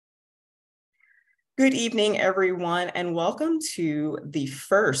Good evening, everyone, and welcome to the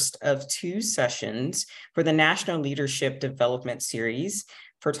first of two sessions for the National Leadership Development Series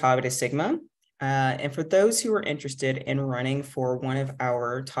for TBSigma. And for those who are interested in running for one of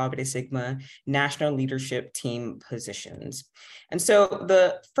our TBSigma National Leadership Team positions. And so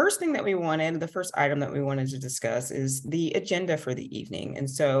the first item that we wanted to discuss is the agenda for the evening. And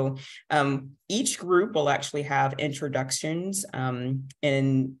so each group will actually have introductions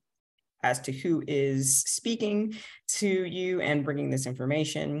as to who is speaking to you and bringing this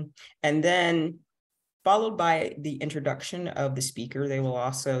information. And then followed by the introduction of the speaker, they will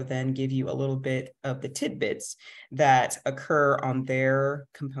also then give you a little bit of the tidbits that occur on their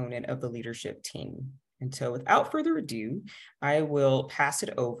component of the leadership team. And so without further ado, I will pass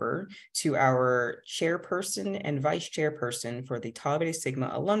it over to our chairperson and vice chairperson for the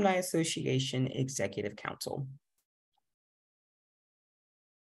TBSigma Alumni Association Executive Council.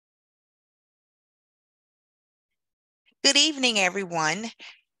 Good evening, everyone.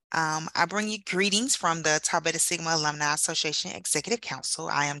 I bring you greetings from the TBSigma Alumni Association Executive Council.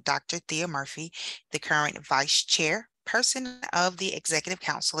 I am Dr. Thea Murphy, the current Vice Chairperson of the Executive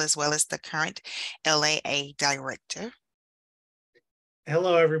Council, as well as the current LAA Director.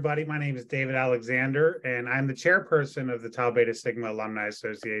 Hello, everybody. My name is David Alexander, and I'm the Chairperson of the TBSigma Alumni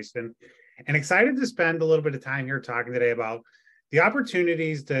Association, and excited to spend a little bit of time here talking today about the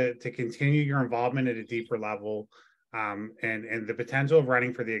opportunities to continue your involvement at a deeper level, and the potential of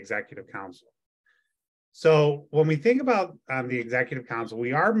running for the Executive Council. So when we think about the Executive Council,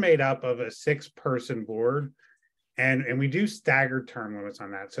 we are made up of a 6-person board, and we do staggered term limits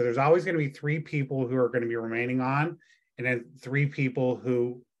on that. So there's always going to be 3 people who are going to be remaining on, and then 3 people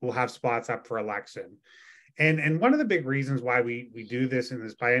who will have spots up for election. And one of the big reasons why we do this in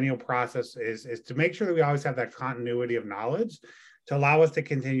this biennial process is to make sure that we always have that continuity of knowledge to allow us to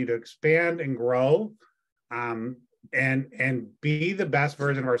continue to expand and grow, and be the best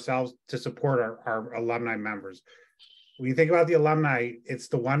version of ourselves to support our alumni members. When you think about the alumni, it's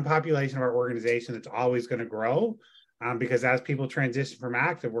the one population of our organization that's always going to grow, because as people transition from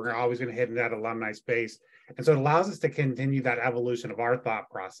active, we're always going to hit in that alumni space. And so it allows us to continue that evolution of our thought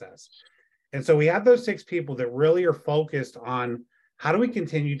process. And so we have those 6 people that really are focused on how do we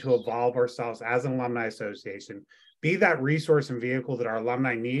continue to evolve ourselves as an alumni association, be that resource and vehicle that our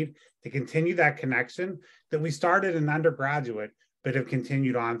alumni need to continue that connection that we started in undergraduate, but have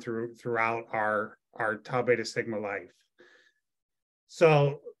continued on throughout our TBSigma life.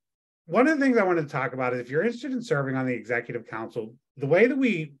 So one of the things I want to talk about is if you're interested in serving on the Executive Council, the way that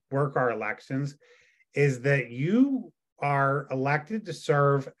we work our elections is that you are elected to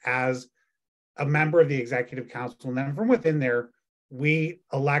serve as a member of the Executive Council. And then from within there, we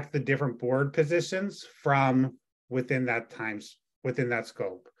elect the different board positions from within that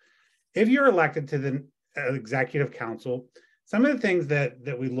scope. If you're elected to the Executive Council, some of the things that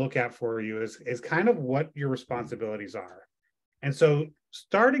we look at for you is kind of what your responsibilities are. And so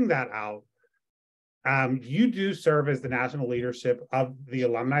starting that out, you do serve as the national leadership of the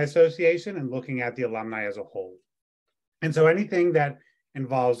Alumni Association and looking at the alumni as a whole. And so anything that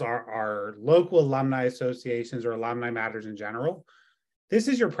involves our local alumni associations or alumni matters in general, this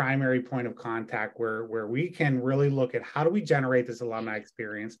is your primary point of contact where we can really look at how do we generate this alumni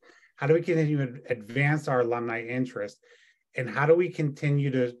experience, how do we continue to advance our alumni interest, and how do we continue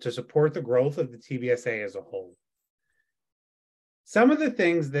to support the growth of the TBSAA as a whole. Some of the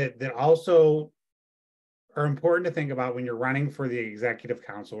things that also are important to think about when you're running for the Executive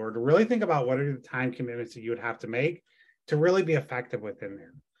Council, or to really think about what are the time commitments that you would have to make to really be effective within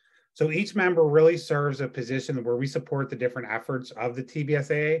there. So each member really serves a position where we support the different efforts of the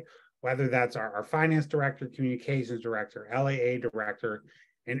TBSAA, whether that's our finance director, communications director, LAA director,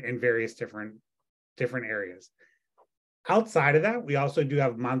 and various different areas. Outside of that, we also do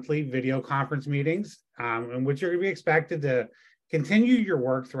have monthly video conference meetings, in which you're going to be expected to continue your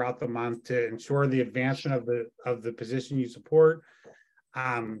work throughout the month to ensure the advancement of the position you support,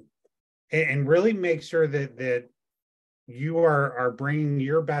 and really make sure that you are bringing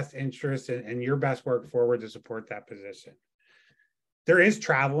your best interests and your best work forward to support that position. There is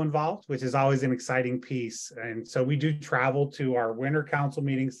travel involved, which is always an exciting piece. And so we do travel to our winter council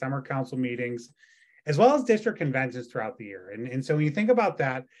meetings, summer council meetings, as well as district conventions throughout the year. And so when you think about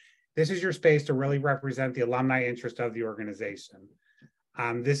that, this is your space to really represent the alumni interest of the organization.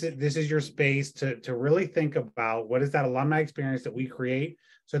 This is your space to really think about what is that alumni experience that we create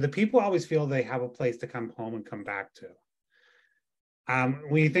so that people always feel they have a place to come home and come back to.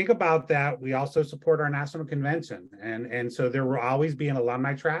 When you think about that, we also support our national convention. And so there will always be an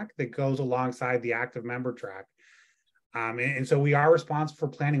alumni track that goes alongside the active member track. And so we are responsible for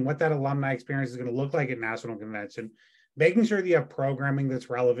planning what that alumni experience is going to look like at National Convention, making sure that you have programming that's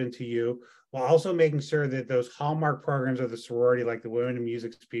relevant to you, while also making sure that those hallmark programs of the sorority, like the Women in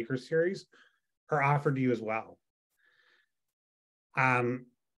Music Speaker Series, are offered to you as well.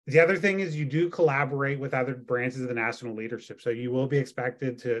 The other thing is you do collaborate with other branches of the national leadership. So you will be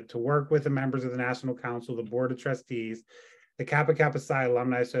expected to work with the members of the National Council, the Board of Trustees, the Kappa Kappa Psi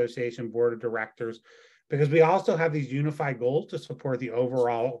Alumni Association Board of Directors, because we also have these unified goals to support the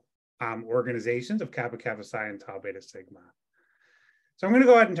overall organizations of Kappa Kappa Psi and Tau Beta Sigma. So I'm going to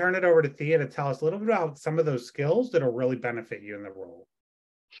go ahead and turn it over to Thea to tell us a little bit about some of those skills that will really benefit you in the role.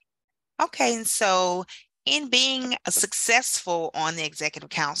 Okay, and so in being successful on the executive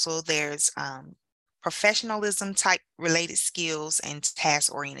council, there's professionalism type related skills and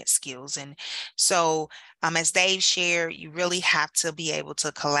task-oriented skills. And so as Dave shared, you really have to be able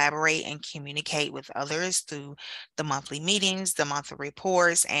to collaborate and communicate with others through the monthly meetings, the monthly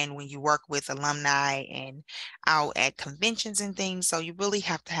reports, and when you work with alumni and out at conventions and things. So you really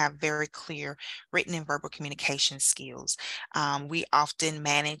have to have very clear written and verbal communication skills. We often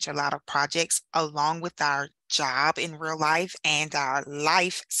manage a lot of projects along with our job in real life and our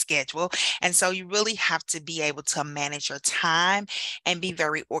life schedule. And so you really have to be able to manage your time and be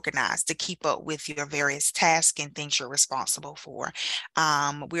very organized to keep up with your various tasks and things you're responsible for.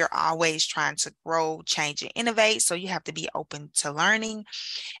 We're always trying to grow, change, and innovate. So you have to be open to learning.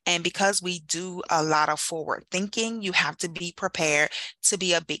 And because we do a lot of forward thinking, you have to be prepared to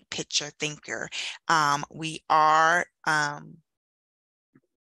be a big picture thinker. We are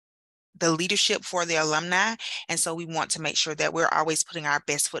the leadership for the alumni. And so we want to make sure that we're always putting our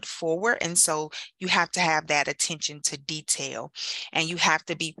best foot forward. And so you have to have that attention to detail, and you have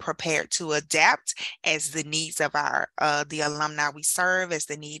to be prepared to adapt as the needs of our the alumni we serve, as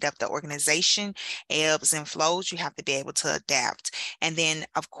the need of the organization ebbs and flows. You have to be able to adapt. And then,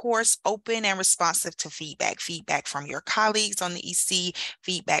 of course, open and responsive to feedback from your colleagues on the EC,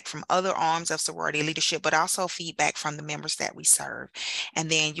 feedback from other arms of sorority leadership, but also feedback from the members that we serve. And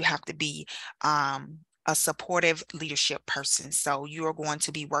then you have to be a supportive leadership person. So you are going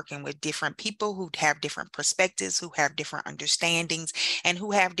to be working with different people who have different perspectives, who have different understandings, and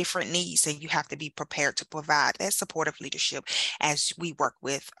who have different needs. And you have to be prepared to provide that supportive leadership as we work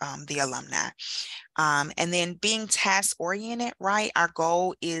with the alumni. And then being task oriented, right? Our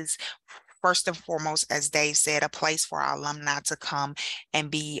goal is first and foremost, as Dave said, a place for our alumni to come and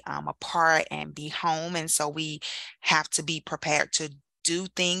be a part and be home. And so we have to be prepared to do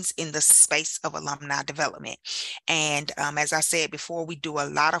things in the space of alumni development. And as I said before, we do a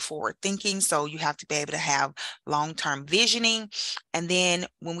lot of forward thinking. So you have to be able to have long-term visioning. And then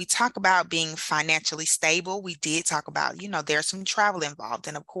when we talk about being financially stable, we did talk about, there's some travel involved.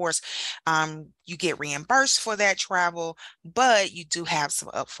 And of course, you get reimbursed for that travel, but you do have some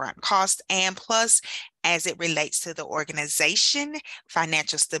upfront costs. And plus, as it relates to the organization,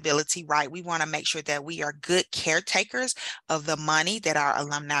 financial stability, right? We want to make sure that we are good caretakers of the money that our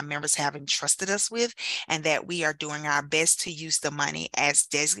alumni members have entrusted us with, and that we are doing our best to use the money as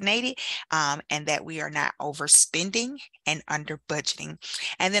designated, and that we are not overspending and under budgeting.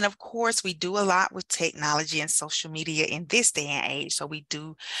 And then, of course, we do a lot with technology and social media in this day and age. So we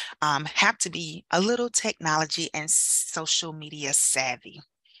do have to be a little technology and social media savvy.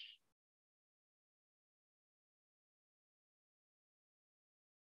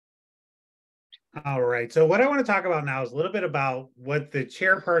 All right. So what I want to talk about now is a little bit about what the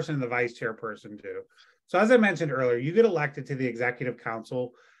chairperson and the vice chairperson do. So as I mentioned earlier, you get elected to the executive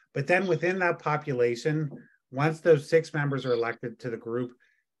council, but then within that population, once those 6 members are elected to the group,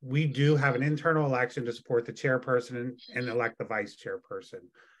 we do have an internal election to support the chairperson and elect the vice chairperson.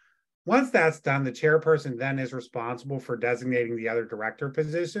 Once that's done, the chairperson then is responsible for designating the other director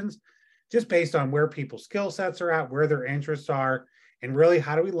positions, just based on where people's skill sets are at, where their interests are, and really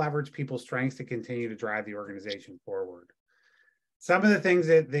how do we leverage people's strengths to continue to drive the organization forward. Some of the things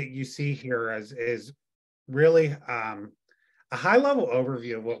that you see here is really a high-level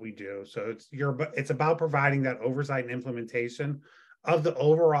overview of what we do. So it's about providing that oversight and implementation of the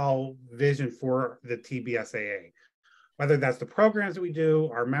overall vision for the TBSAA, whether that's the programs that we do,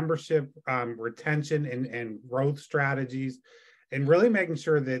 our membership retention and growth strategies, and really making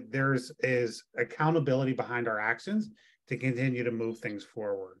sure that is accountability behind our actions to continue to move things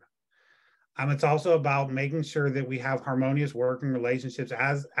forward. It's also about making sure that we have harmonious working relationships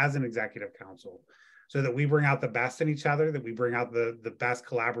as an executive council, so that we bring out the best in each other, that we bring out the best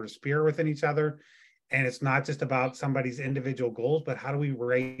collaborative spirit within each other. And it's not just about somebody's individual goals, but how do we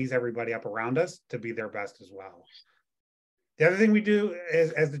raise everybody up around us to be their best as well. The other thing we do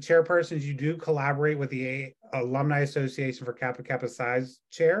is, as the chairpersons, you do collaborate with the Alumni Association for Kappa Kappa Psi's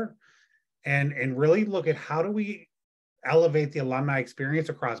chair, and really look at how do we elevate the alumni experience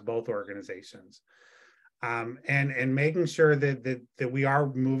across both organizations, and making sure that we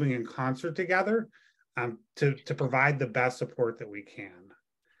are moving in concert together, to provide the best support that we can.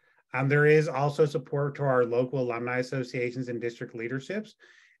 There is also support to our local alumni associations and district leaderships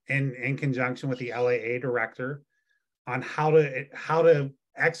in conjunction with the LAA director on how to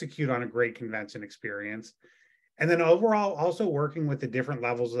execute on a great convention experience. And then overall, also working with the different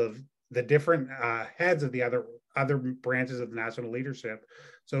levels of the different heads of the other branches of the national leadership.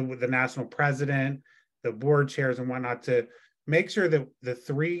 So with the national president, the board chairs and whatnot, to make sure that the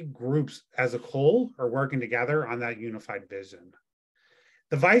three groups as a whole are working together on that unified vision.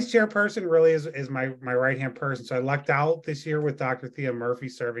 The vice chairperson really is my right-hand person. So I lucked out this year with Dr. Thea Murphy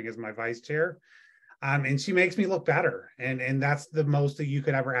serving as my vice chair. And she makes me look better. And that's the most that you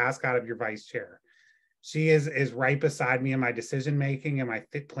could ever ask out of your vice chair. She is right beside me in my decision-making and my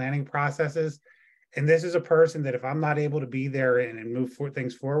planning processes. And this is a person that if I'm not able to be there and move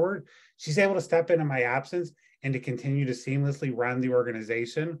things forward, she's able to step in my absence and to continue to seamlessly run the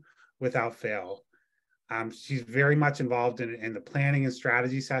organization without fail. She's very much involved in the planning and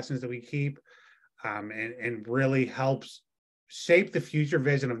strategy sessions that we keep, and really helps shape the future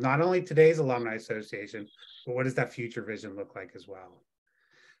vision of not only today's Alumni Association, but what does that future vision look like as well.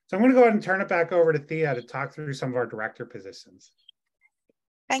 So I'm going to go ahead and turn it back over to Thea to talk through some of our director positions.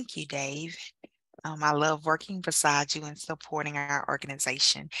 Thank you, Dave. I love working beside you and supporting our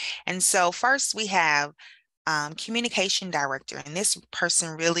organization. And so first we have communication director, and this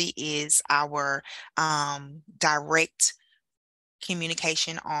person really is our direct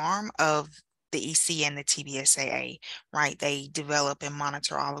communication arm of the EC and the TBSAA, right? They develop and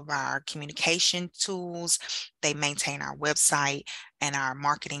monitor all of our communication tools. They maintain our website and our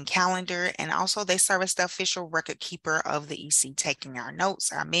marketing calendar. And also they serve as the official record keeper of the EC, taking our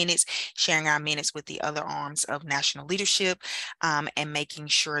notes, our minutes, sharing our minutes with the other arms of national leadership, and making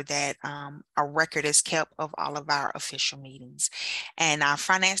sure that a record is kept of all of our official meetings. And our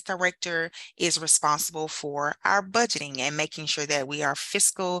finance director is responsible for our budgeting and making sure that we are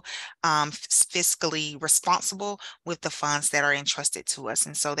fiscally responsible with the funds that are entrusted to us.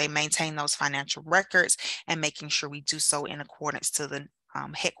 And so they maintain those financial records and making sure we do so in accordance to the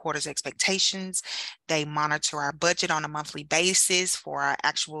headquarters expectations. They monitor our budget on a monthly basis for our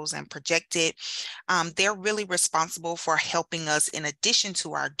actuals and projected. They're really responsible for helping us, in addition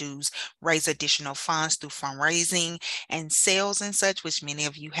to our dues, raise additional funds through fundraising and sales and such, which many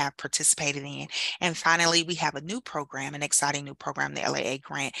of you have participated in. And finally, we have a new program, an exciting new program, the LAA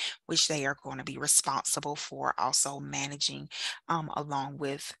grant, which they are going to be responsible for also managing along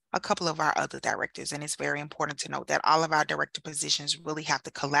with a couple of our other directors. And it's very important to note that all of our director positions really have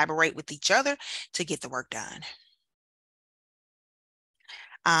to collaborate with each other to get the work done.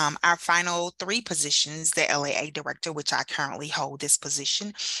 Our final three positions, the LAA director, which I currently hold this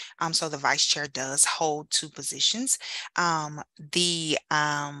position. So the vice chair does hold two positions.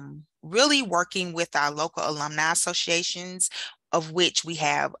 Really working with our local alumni associations, of which we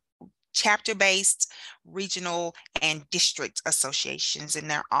have chapter-based, regional, and district associations, and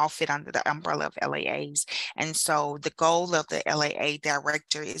they're all fit under the umbrella of LAAs. And so the goal of the LAA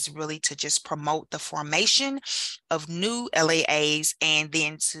director is really to just promote the formation of new LAAs and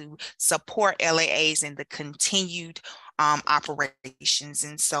then to support LAAs in the continued operations.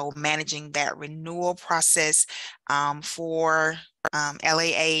 And so managing that renewal process for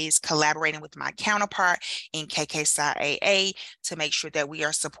LAAs, collaborating with my counterpart in TBSAA to make sure that we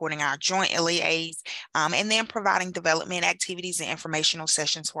are supporting our joint LAAs, and then providing development activities and informational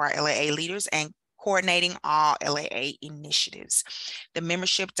sessions for our LAA leaders and coordinating all LAA initiatives. The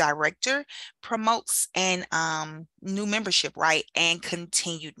membership director promotes and new membership, right, and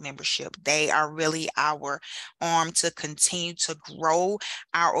continued membership. They are really our arm to continue to grow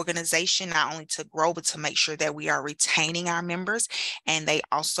our organization, not only to grow, but to make sure that we are retaining our members. And they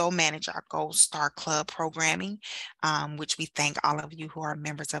also manage our Gold Star Club programming, which we thank all of you who are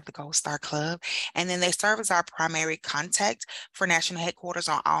members of the Gold Star Club. And then they serve as our primary contact for national headquarters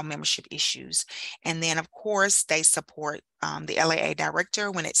on all membership issues. And then, of course, they support the LAA director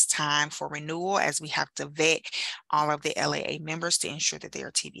when it's time for renewal, as we have to vet all of the LAA members to ensure that they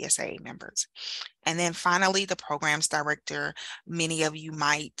are TBSAA members. And then finally, the programs director. Many of you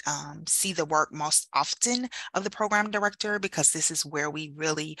might see the work most often of the program director, because this is where we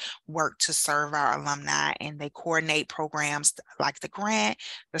really work to serve our alumni, and they coordinate programs like the grant,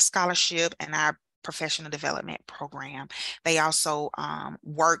 the scholarship, and our professional development program. They also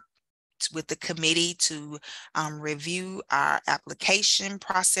work with the committee to review our application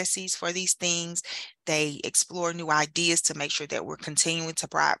processes for these things. They explore new ideas to make sure that we're continuing to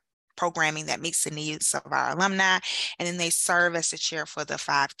provide programming that meets the needs of our alumni. And then they serve as the chair for the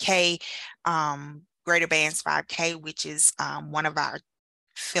 5K, Greater Bands 5K, which is one of our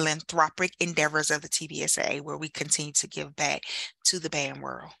philanthropic endeavors of the TBSAA, where we continue to give back to the band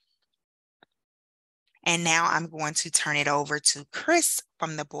world. And now I'm going to turn it over to Chris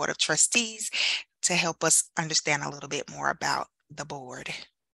from the Board of Trustees to help us understand a little bit more about the board.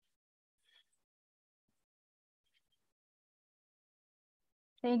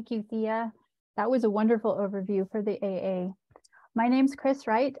 Thank you, Thea. That was a wonderful overview for the AA. My name's Chris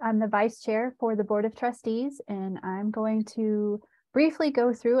Wright. I'm the Vice Chair for the Board of Trustees, and I'm going to briefly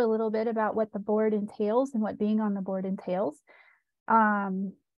go through a little bit about what the board entails and what being on the board entails.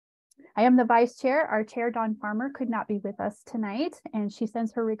 I am the Vice Chair. Our Chair, Dawn Farmer, could not be with us tonight, and she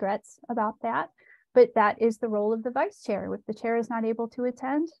sends her regrets about that. But that is the role of the Vice Chair. If the Chair is not able to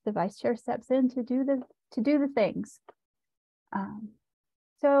attend, the Vice Chair steps in to do the things.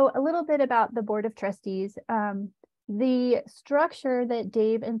 So a little bit about the Board of Trustees. The structure that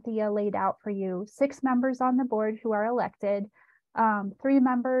Dave and Thea laid out for you: 6 members on the board who are elected, 3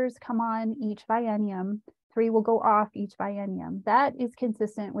 members come on each biennium, 3 will go off each biennium. That is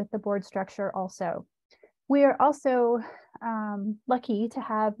consistent with the board structure also. We are also lucky to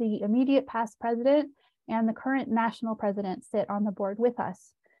have the immediate past president and the current national president sit on the board with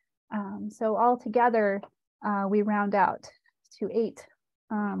us. So all together, we round out to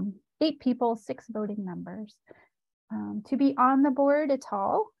 8 people, 6 voting members. To be on the board at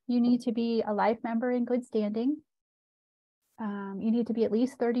all, you need to be a life member in good standing. You need to be at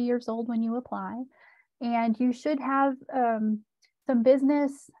least 30 years old when you apply. And you should have some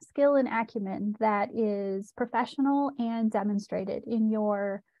business skill and acumen that is professional and demonstrated in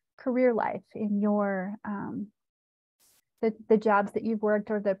your career life, in your the jobs that you've worked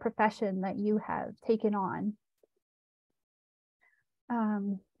or the profession that you have taken on.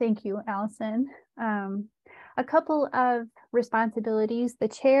 Thank you, Allison. A couple of responsibilities. The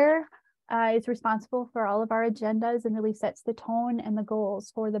chair is responsible for all of our agendas and really sets the tone and the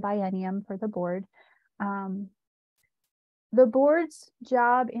goals for the biennium for the board. The board's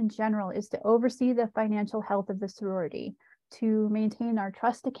job in general is to oversee the financial health of the sorority, to maintain our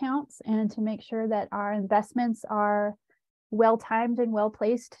trust accounts, and to make sure that our investments are well-timed and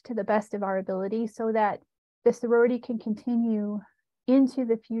well-placed to the best of our ability so that the sorority can continue into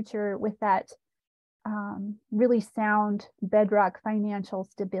the future with that really sound bedrock financial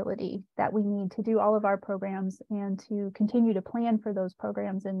stability that we need to do all of our programs and to continue to plan for those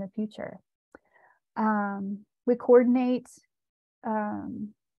programs in the future. We coordinate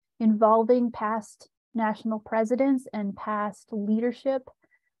involving past national presidents and past leadership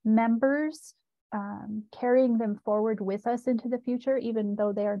members, carrying them forward with us into the future, even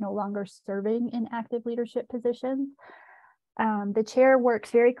though they are no longer serving in active leadership positions. The chair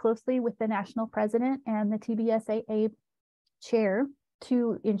works very closely with the national president and the TBSAA chair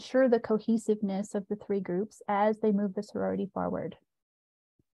to ensure the cohesiveness of the 3 groups as they move the sorority forward.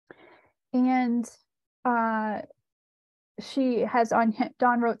 And she has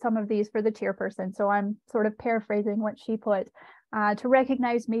Dawn wrote some of these for the chairperson, so I'm sort of paraphrasing what she put, to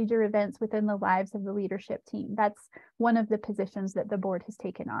recognize major events within the lives of the leadership team. That's one of the positions that the board has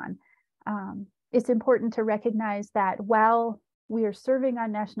taken on. It's important to recognize that while we are serving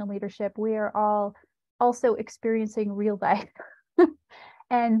on national leadership, we are all also experiencing real life.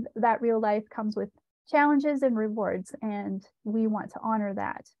 And that real life comes with challenges and rewards, and we want to honor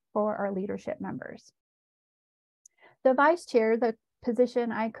that for our leadership members. The vice chair, the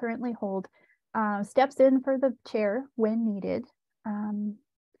position I currently hold, steps in for the chair when needed.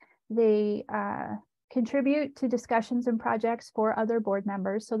 They contribute to discussions and projects for other board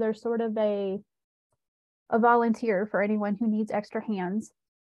members, so they're sort of a volunteer for anyone who needs extra hands.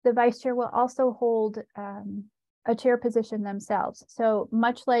 The vice chair will also hold a chair position themselves. So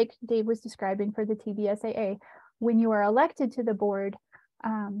much like Dave was describing for the TBSAA, when you are elected to the board,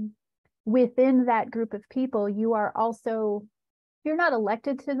 within that group of people, you're not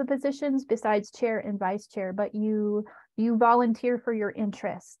elected to the positions besides chair and vice chair, but you volunteer for your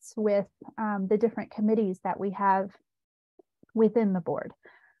interests with the different committees that we have within the board.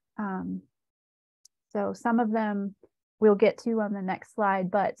 So some of them we'll get to on the next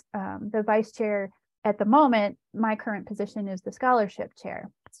slide, but the vice chair at the moment, my current position is the scholarship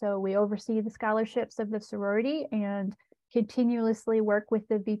chair. So we oversee the scholarships of the sorority and continuously work with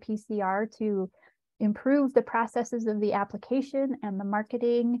the VPCR to improve the processes of the application and the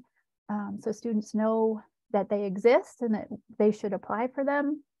marketing, so students know that they exist and that they should apply for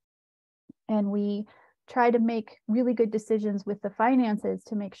them. And we try to make really good decisions with the finances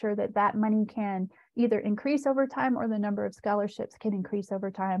to make sure that that money can either increase over time or the number of scholarships can increase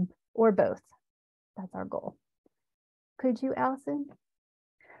over time, or both. That's our goal. Could you, Allison?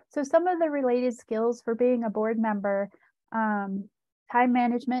 So some of the related skills for being a board member, time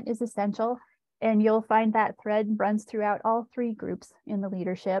management is essential, and you'll find that thread runs throughout all three groups in the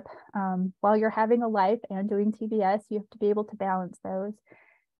leadership. While you're having a life and doing TBS, you have to be able to balance those.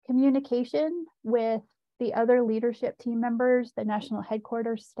 Communication with the other leadership team members, the national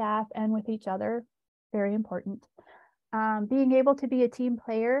headquarters staff, and with each other, very important. Being able to be a team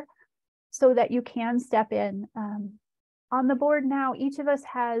player so that you can step in. On the board now, each of us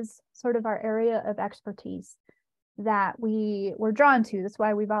has sort of our area of expertise that we were drawn to. That's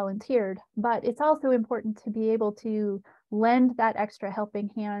why we volunteered. But it's also important to be able to lend that extra helping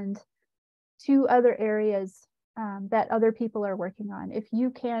hand to other areas that other people are working on. If you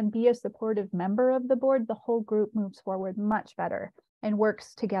can be a supportive member of the board, the whole group moves forward much better and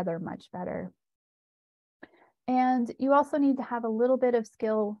works together much better. And you also need to have a little bit of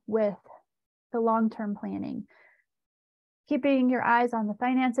skill with the long-term planning, keeping your eyes on the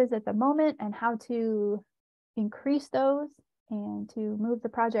finances at the moment and how to increase those and to move the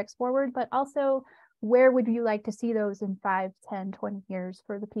projects forward, but also where would you like to see those in 5, 10, 20 years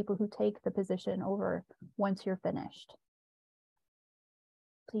for the people who take the position over once you're finished?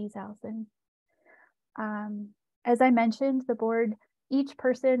 Please, Allison. As I mentioned, the board, each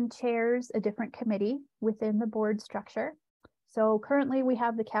person chairs a different committee within the board structure. So currently we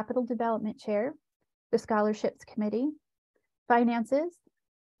have the Capital Development Chair, the Scholarships Committee, Finances,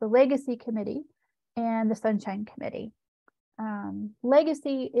 the Legacy Committee, and the Sunshine Committee.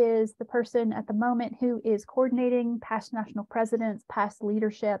 Legacy is the person at the moment who is coordinating past national presidents, past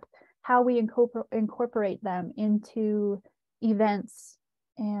leadership, how we incorporate them into events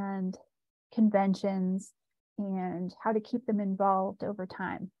and conventions and how to keep them involved over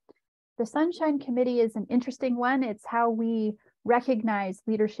time. The Sunshine Committee is an interesting one. It's how we recognize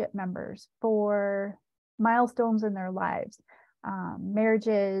leadership members for milestones in their lives,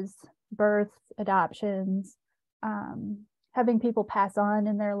 marriages, births, adoptions, having people pass on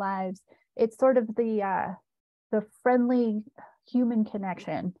in their lives. It's sort of the friendly human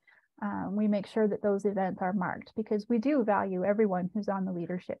connection. We make sure that those events are marked because we do value everyone who's on the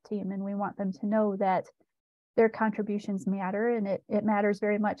leadership team, and we want them to know that their contributions matter, and it matters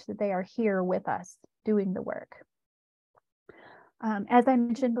very much that they are here with us doing the work. As I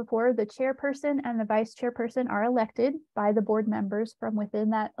mentioned before, the chairperson and the vice chairperson are elected by the board members from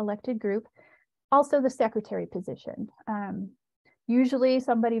within that elected group. Also the secretary position. Usually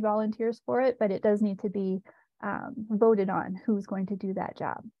somebody volunteers for it, but it does need to be voted on who's going to do that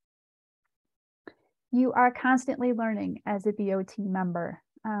job. You are constantly learning as a BOT member.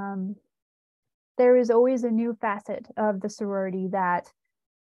 There is always a new facet of the sorority that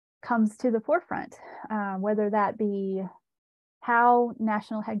comes to the forefront, whether that be how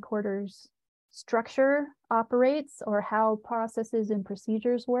national headquarters structure operates or how processes and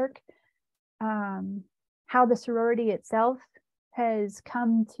procedures work, how the sorority itself has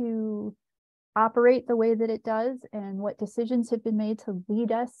come to operate the way that it does and what decisions have been made to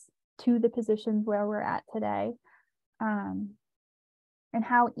lead us to the positions where we're at today. And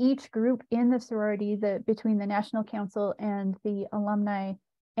how each group in the sorority, between the National Council and the alumni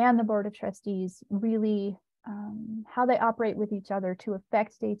and the Board of Trustees, really how they operate with each other to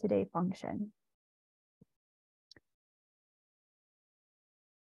affect day-to-day function.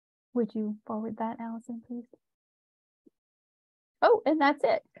 Would you forward that, Allison, please? Oh, and that's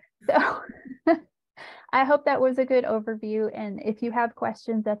it. So I hope that was a good overview. And if you have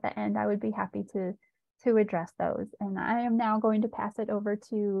questions at the end, I would be happy to address those. And I am now going to pass it over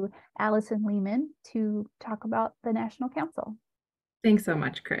to Allison Lehman to talk about the National Council. Thanks so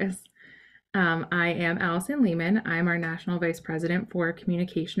much, Chris. I am Allison Lehman. I'm our National Vice President for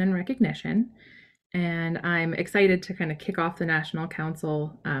Communication and Recognition. And I'm excited to kind of kick off the National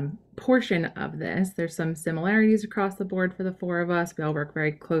Council portion of this. There's some similarities across the board for the four of us. We all work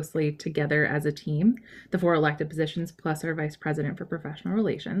very closely together as a team, the 4 elected positions plus our Vice President for Professional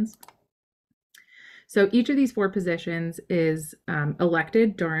Relations. So each of these 4 positions is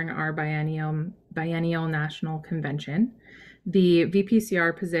elected during our biennial national convention. The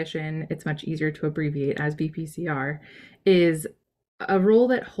VPCR position, it's much easier to abbreviate as VPCR, is a role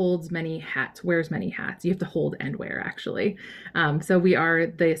that holds many hats, wears many hats. You have to hold and wear, actually. So we are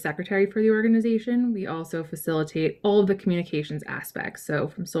the secretary for the organization. We also facilitate all of the communications aspects. So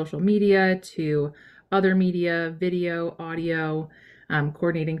from social media to other media, video, audio,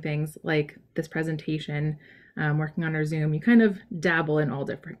 coordinating things like this presentation, working on our Zoom. You kind of dabble in all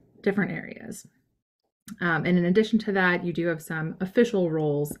different areas. And in addition to that, you do have some official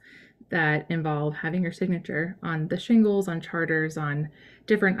roles that involve having your signature on the shingles, on charters, on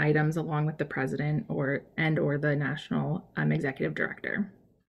different items, along with the president or the national executive director.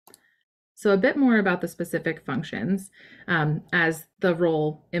 So a bit more about the specific functions. As the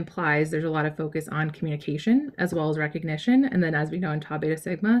role implies, there's a lot of focus on communication as well as recognition. And then as we know in Tau Beta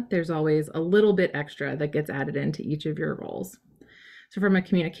Sigma, there's always a little bit extra that gets added into each of your roles. So from a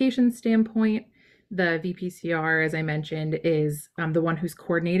communication standpoint, the VPCR, as I mentioned, is the one who's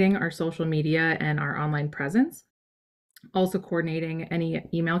coordinating our social media and our online presence. Also coordinating any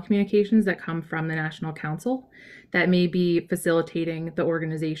email communications that come from the National Council. That may be facilitating the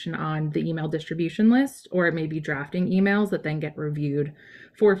organization on the email distribution list, or it may be drafting emails that then get reviewed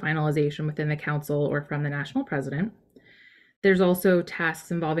for finalization within the council or from the national president. There's also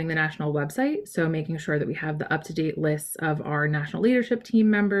tasks involving the national website, so making sure that we have the up-to-date lists of our national leadership team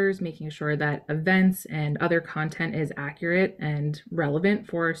members, making sure that events and other content is accurate and relevant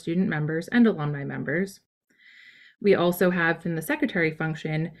for our student members and alumni members. We also have in the secretary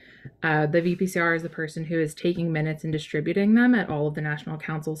function, the VPCR is the person who is taking minutes and distributing them at all of the National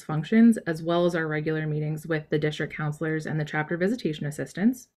Council's functions, as well as our regular meetings with the district counselors and the chapter visitation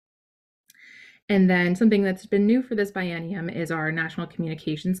assistants. And then something that's been new for this biennium is our National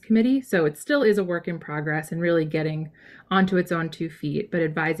Communications Committee. So it still is a work in progress and really getting onto its own 2 feet, but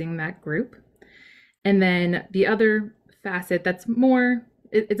advising that group. And then the other facet that's more,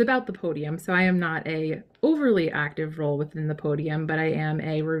 it's about the podium. So I am not a overly active role within the podium, but I am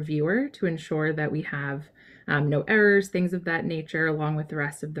a reviewer to ensure that we have no errors, things of that nature, along with the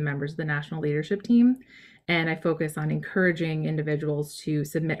rest of the members of the national leadership team. And I focus on encouraging individuals to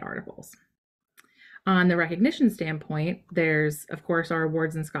submit articles. On the recognition standpoint, there's, of course, our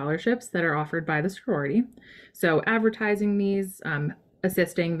awards and scholarships that are offered by the sorority. So advertising these,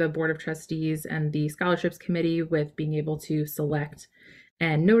 assisting the Board of Trustees and the Scholarships Committee with being able to select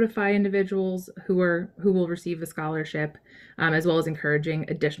and notify individuals who will receive the scholarship, as well as encouraging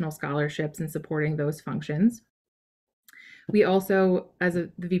additional scholarships and supporting those functions. We also, as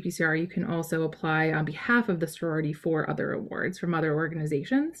the VPCR, you can also apply on behalf of the sorority for other awards from other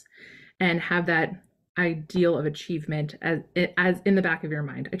organizations and have that ideal of achievement as in the back of your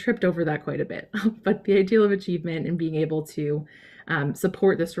mind. I tripped over that quite a bit, but the ideal of achievement and being able to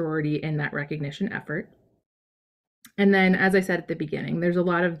support the sorority in that recognition effort. And then, as I said at the beginning, there's a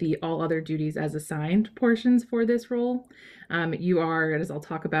lot of the all other duties as assigned portions for this role. You are, as I'll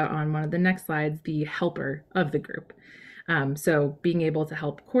talk about on one of the next slides, the helper of the group. So being able to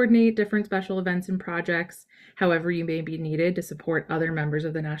help coordinate different special events and projects, however you may be needed to support other members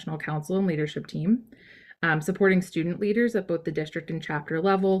of the National Council and leadership team. Supporting student leaders at both the district and chapter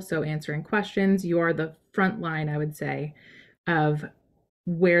level, so answering questions. You are the front line, I would say, of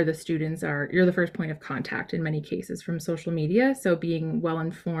where the students are. You're the first point of contact in many cases from social media, so being well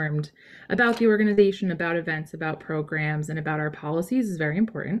informed about the organization, about events, about programs, and about our policies is very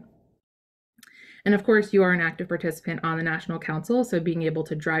important. And of course, you are an active participant on the National Council, so being able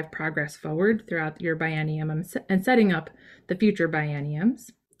to drive progress forward throughout your biennium and setting up the future bienniums.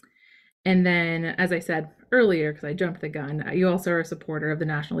 And then, as I said earlier, because I jumped the gun, you also are a supporter of the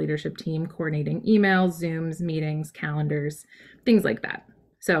National Leadership Team, coordinating emails, Zooms, meetings, calendars, things like that.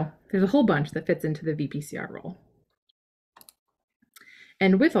 So there's a whole bunch that fits into the VPCR role.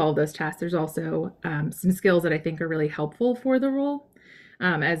 And with all of those tasks, there's also some skills that I think are really helpful for the role.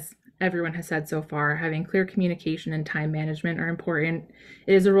 As everyone has said so far, having clear communication and time management are important.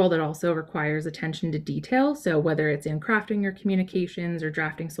 It is a role that also requires attention to detail. So whether it's in crafting your communications or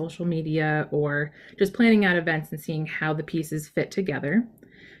drafting social media or just planning out events and seeing how the pieces fit together,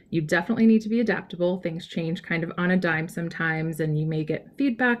 you definitely need to be adaptable. Things change kind of on a dime sometimes, and you may get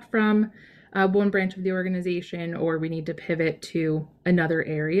feedback from one branch of the organization, or we need to pivot to another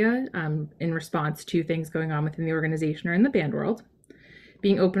area in response to things going on within the organization or in the band world.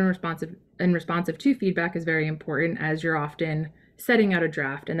 Being open and responsive to feedback is very important, as you're often setting out a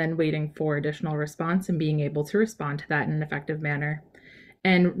draft and then waiting for additional response and being able to respond to that in an effective manner.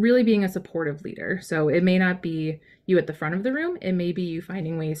 And really being a supportive leader. So it may not be you at the front of the room, it may be you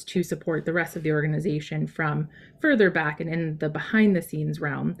finding ways to support the rest of the organization from further back and in the behind the scenes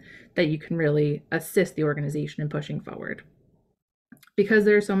realm that you can really assist the organization in pushing forward. Because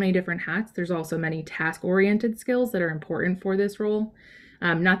there are so many different hats, there's also many task-oriented skills that are important for this role.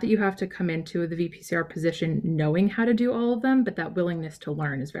 Not that you have to come into the VPCR position knowing how to do all of them, but that willingness to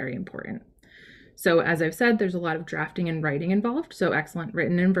learn is very important. So as I've said, there's a lot of drafting and writing involved, so excellent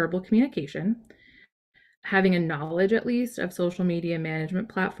written and verbal communication. Having a knowledge, at least, of social media management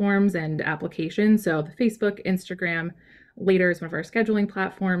platforms and applications, so the Facebook, Instagram, Later is one of our scheduling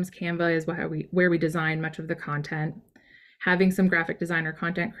platforms. Canva is where we design much of the content. Having some graphic design or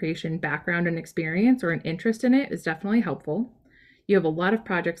content creation background and experience or an interest in it is definitely helpful. You have a lot of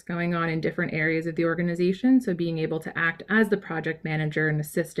projects going on in different areas of the organization, so being able to act as the project manager and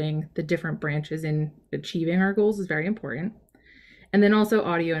assisting the different branches in achieving our goals is very important. And then also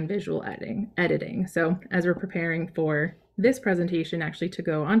audio and visual editing. So as we're preparing for this presentation actually to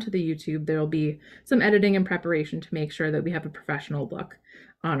go onto the YouTube, there'll be some editing and preparation to make sure that we have a professional look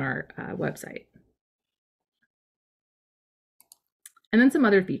on our website. And then some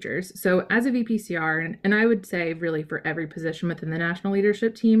other features. So as a VPCR, and I would say really for every position within the national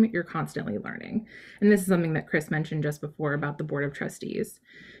leadership team, you're constantly learning. And this is something that Chris mentioned just before about the Board of Trustees.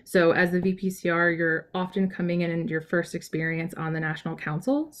 So as the VPCR, you're often coming in your first experience on the National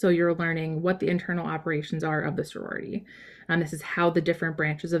Council. So you're learning what the internal operations are of the sorority. And this is how the different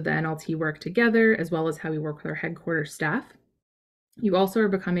branches of the NLT work together, as well as how we work with our headquarters staff. You also are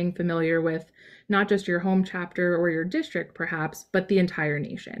becoming familiar with not just your home chapter or your district, perhaps, but the entire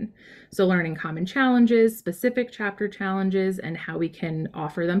nation. So learning common challenges, specific chapter challenges, and how we can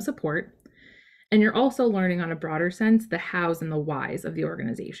offer them support. And you're also learning on a broader sense the hows and the whys of the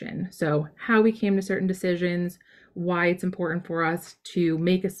organization. So how we came to certain decisions, why it's important for us to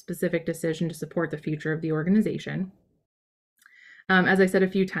make a specific decision to support the future of the organization. As I said a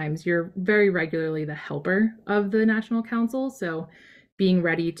few times, you're very regularly the helper of the National Council. So being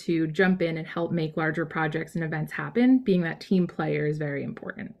ready to jump in and help make larger projects and events happen, being that team player is very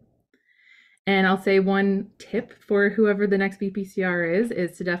important. And I'll say one tip for whoever the next VPCR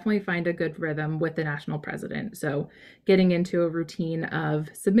is to definitely find a good rhythm with the national president. So getting into a routine of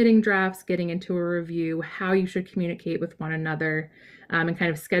submitting drafts, getting into a review, how you should communicate with one another, and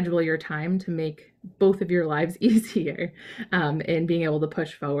kind of schedule your time to make both of your lives easier in being able to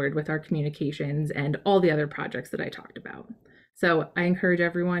push forward with our communications and all the other projects that I talked about. So I encourage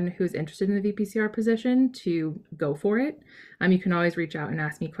everyone who's interested in the VPCR position to go for it. You can always reach out and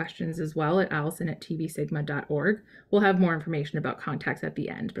ask me questions as well at allison@tbsigma.org. We'll have more information about contacts at the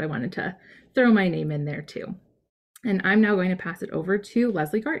end, but I wanted to throw my name in there too. And I'm now going to pass it over to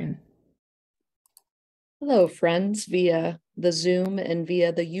Leslie Garten. Hello, friends, via the Zoom and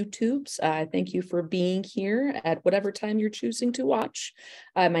via the YouTubes. Thank you for being here at whatever time you're choosing to watch.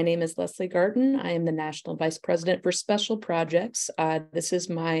 My name is Leslie Garten. I am the National Vice President for Special Projects. This is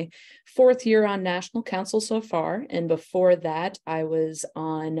my 4th year on National Council so far. And before that, I was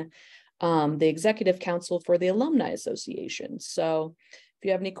on the Executive Council for the Alumni Association. So if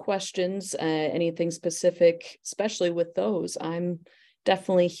you have any questions, anything specific, especially with those, I'm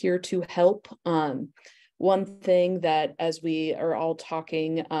definitely here to help. One thing that, as we are all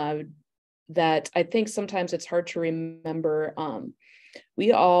talking, that I think sometimes it's hard to remember, one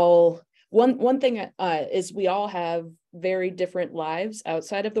thing is we all have very different lives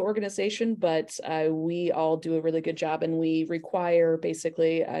outside of the organization, but we all do a really good job, and we require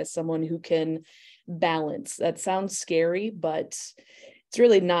basically someone who can balance. That sounds scary, but it's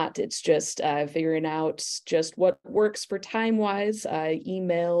really not. It's just figuring out just what works for time-wise.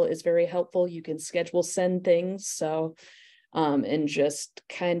 Email is very helpful. You can send things. So, and just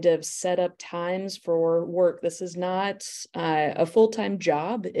kind of set up times for work. This is not a full-time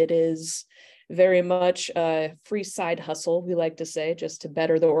job. It is very much a free side hustle, we like to say, just to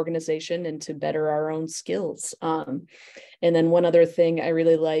better the organization and to better our own skills. And then one other thing I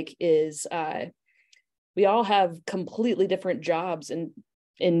really like is we all have completely different jobs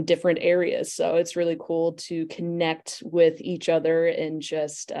in different areas. So it's really cool to connect with each other and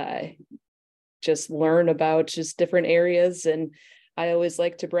just learn about just different areas. And I always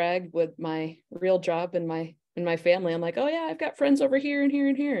like to brag with my real job and my family. I'm like, oh yeah, I've got friends over here and here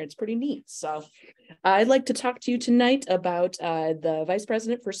and here. It's pretty neat. So I'd like to talk to you tonight about the Vice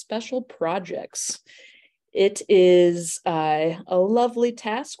President for Special Projects. It is a lovely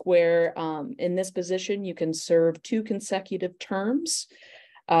task where in this position, you can serve 2 consecutive terms.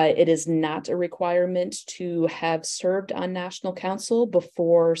 It is not a requirement to have served on National Council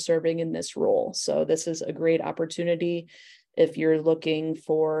before serving in this role. So this is a great opportunity if you're looking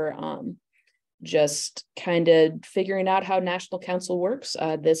for just kind of figuring out how National Council works.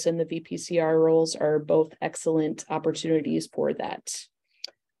 This and the VPCR roles are both excellent opportunities for that.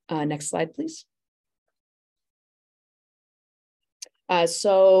 Next slide, please.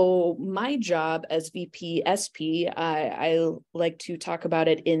 So my job as VP SP, I like to talk about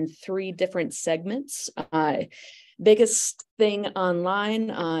it in 3 different segments. Biggest thing online,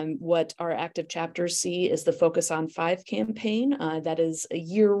 what our active chapters see is the Focus on 5 campaign. That is a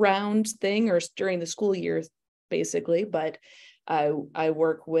year-round thing, or during the school year, basically, but I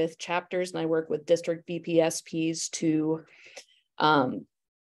work with chapters and I work with district VPSPs to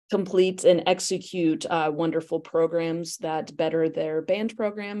complete and execute wonderful programs that better their band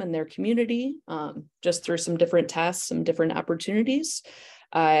program and their community, just through some different tasks, some different opportunities.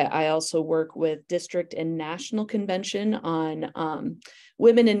 I also work with district and national convention on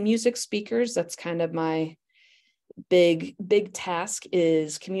women in music speakers. That's kind of my big task,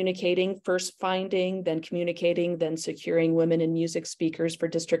 is communicating, first finding, then communicating, then securing women in music speakers for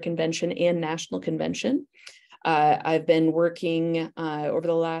district convention and national convention. I've been working over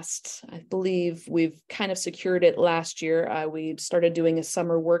the last, I believe we've kind of secured it last year. We started doing a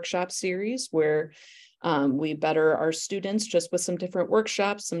summer workshop series where we better our students just with some different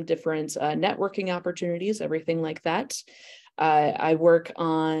workshops, some different networking opportunities, everything like that. I work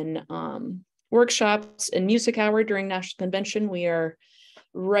on workshops and music hour during National Convention. We are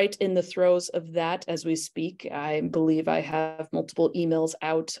right in the throes of that as we speak. I believe I have multiple emails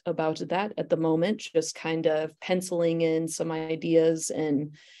out about that at the moment, just kind of penciling in some ideas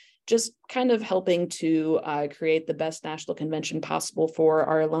and just kind of helping to create the best National Convention possible for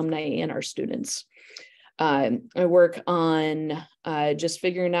our alumni and our students. I work on just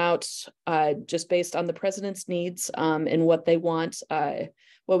figuring out, just based on the president's needs and what they want,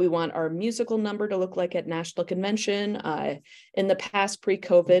 what we want our musical number to look like at National Convention. In the past,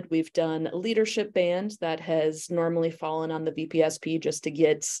 pre-COVID, we've done a leadership band that has normally fallen on the VPSP just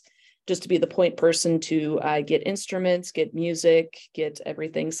to be the point person to get instruments, get music, get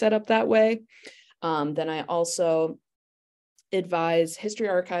everything set up that way. Then I also advise History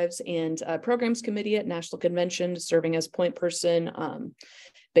Archives and Programs Committee at National Convention, serving as point person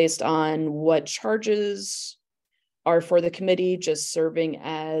based on what charges are for the committee, just serving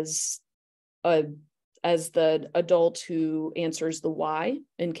as the adult who answers the why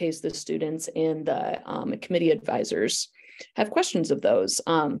in case the students and the committee advisors have questions of those.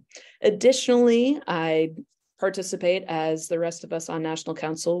 Additionally, I participate, as the rest of us on National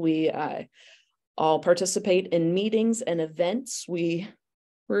Council. We all participate in meetings and events. We're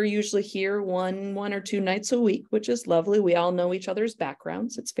usually here one or two nights a week, which is lovely. We all know each other's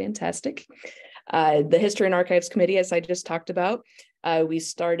backgrounds. It's fantastic. The History and Archives Committee, as I just talked about, we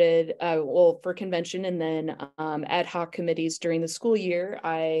started, for convention and then ad hoc committees during the school year.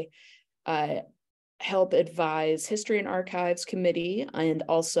 I help advise History and Archives Committee, and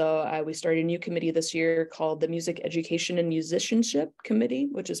also we started a new committee this year called the Music Education and Musicianship Committee,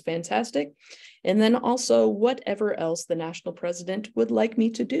 which is fantastic. And then also whatever else the national president would like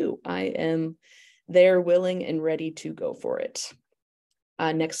me to do, I am there, willing and ready to go for it.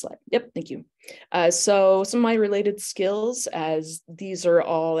 Next slide. Yep, thank you. So some of my related skills, as these are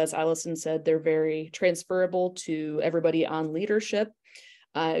all, as Allison said, they're very transferable to everybody on leadership.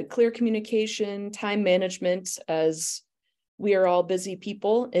 Clear communication, time management, as we are all busy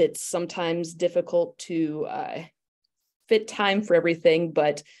people. It's sometimes difficult to fit time for everything,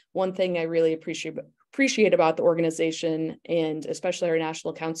 but one thing I really appreciate about the organization, and especially our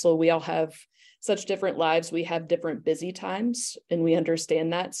National Council, we all have such different lives. We have different busy times, and we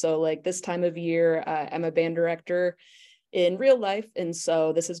understand that. So like this time of year, I'm a band director in real life, and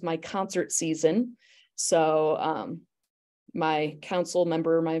so this is my concert season. So my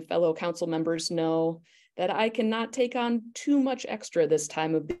fellow council members know that I cannot take on too much extra this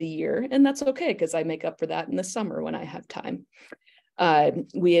time of the year, and that's okay because I make up for that in the summer when I have time.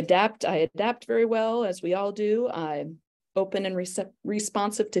 We adapt. I adapt very well, as we all do. I'm open and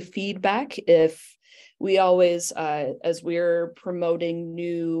responsive to feedback. If we always, as we're promoting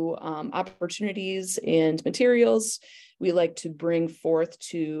new opportunities and materials, we like to bring forth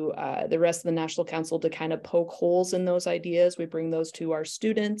to the rest of the National Council to kind of poke holes in those ideas. We bring those to our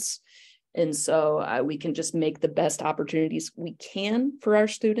students. And so we can just make the best opportunities we can for our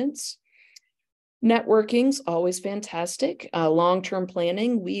students. Networking's always fantastic. Long-term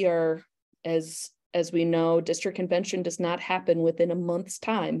planning, we are, as we know, district convention does not happen within a month's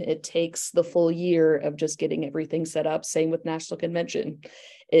time. It takes the full year of just getting everything set up. Same with National Convention.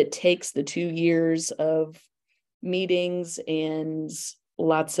 It takes the 2 years of meetings and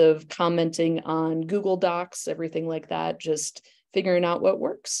lots of commenting on Google Docs, everything like that, just figuring out what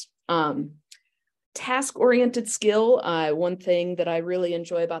works. Task-oriented skill, one thing that I really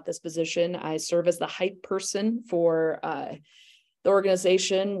enjoy about this position, I serve as the hype person for the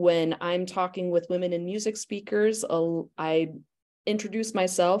organization. When I'm talking with women in music speakers, I introduce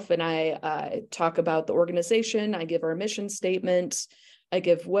myself and I talk about the organization. I give our mission statement. I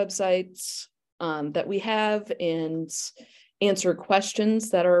give websites that we have and answer questions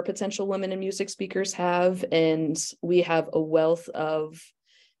that our potential women in music speakers have. And we have a wealth of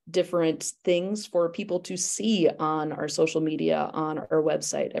different things for people to see on our social media, on our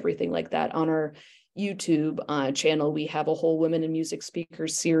website, everything like that. On our YouTube channel, we have a whole Women in Music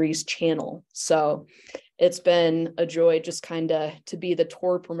Speakers series channel. So it's been a joy just kind of to be the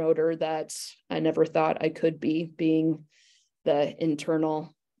tour promoter that I never thought I could be, being the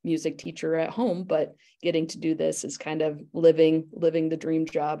internal music teacher at home, but getting to do this is kind of living the dream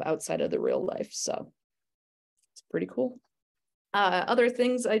job outside of the real life. So it's pretty cool. Other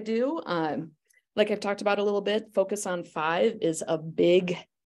things I do, like I've talked about a little bit, Focus on 5 is a big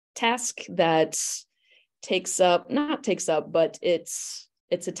task that but it's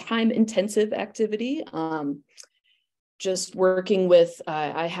a time-intensive activity. Just working with,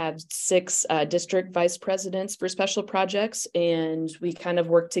 I have 6 district vice presidents for special projects, and we kind of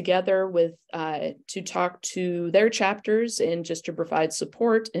work together with to talk to their chapters and just to provide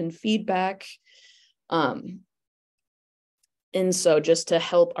support and feedback. And so just to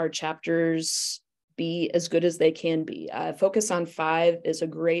help our chapters be as good as they can be. Focus on 5 is a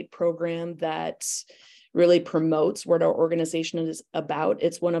great program that really promotes what our organization is about.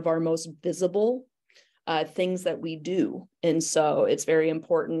 It's one of our most visible things that we do. And so it's very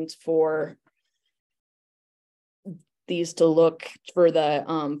important for these to look for the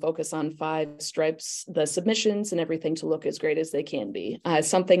Focus on 5 stripes, the submissions and everything to look as great as they can be.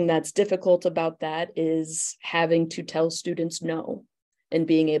 Something that's difficult about that is having to tell students no and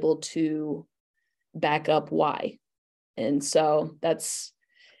being able to back up why. And so that's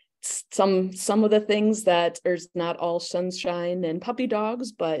some of the things that there's not all sunshine and puppy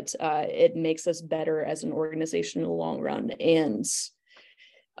dogs, but it makes us better as an organization in the long run. And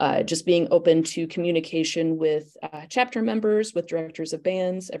just being open to communication with chapter members, with directors of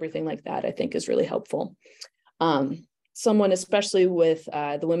bands, everything like that, I think is really helpful. Someone, especially with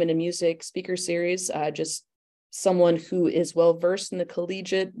the Women in Music Speaker Series, just someone who is well-versed in the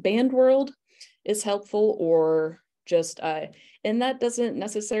collegiate band world is helpful, or just, and that doesn't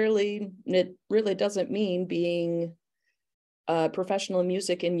necessarily, it really doesn't mean being a professional in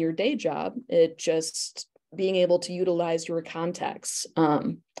music in your day job. It just being able to utilize your contacts.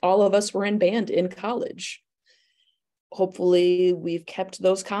 All of us were in band in college. Hopefully we've kept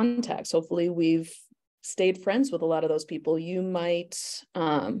those contacts. Hopefully we've stayed friends with a lot of those people. You might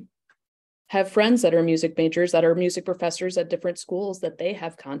have friends that are music majors, that are music professors at different schools, that they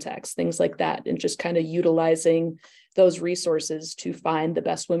have contacts, things like that, and just kind of utilizing those resources to find the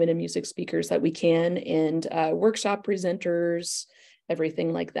best women in music speakers that we can, and workshop presenters,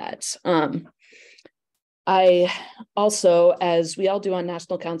 everything like that. I also, as we all do on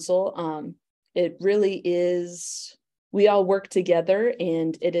National Council, it really is, we all work together,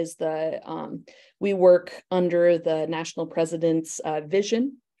 and it is we work under the national president's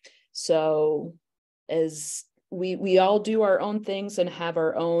vision. So as we all do our own things and have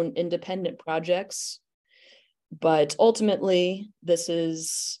our own independent projects, but ultimately this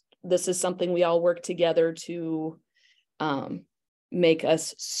is something we all work together to make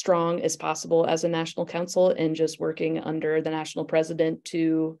us strong as possible as a national council, and just working under the national president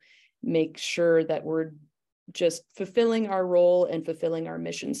to make sure that we're just fulfilling our role and fulfilling our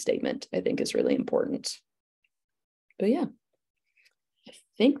mission statement, I think is really important. But yeah, I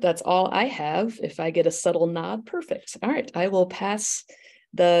think that's all I have. If I get a subtle nod, perfect. All right, I will pass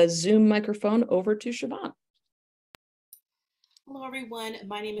the Zoom microphone over to Siobhan. Hello, everyone.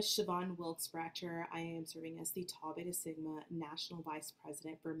 My name is Siobhan Wilkes-Bratcher. I am serving as the Tau Beta Sigma National Vice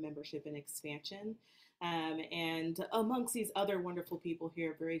President for Membership and Expansion. And amongst these other wonderful people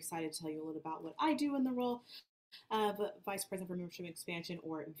here, very excited to tell you a little about what I do in the role of Vice President for Membership and Expansion,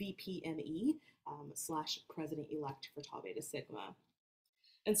 or VPME / President-elect for Tau Beta Sigma.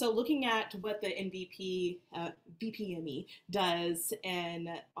 And so looking at what the VPME does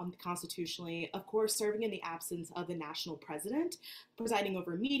constitutionally, of course, serving in the absence of the national president, presiding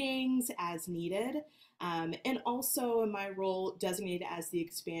over meetings as needed, and also in my role designated as the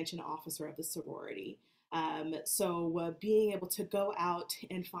expansion officer of the sorority. So being able to go out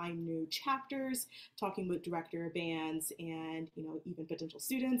and find new chapters, talking with director of bands and even potential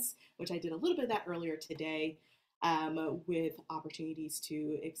students, which I did a little bit of that earlier today, with opportunities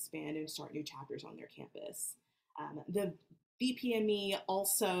to expand and start new chapters on their campus. The VPME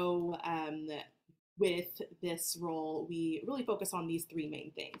also, with this role, we really focus on these 3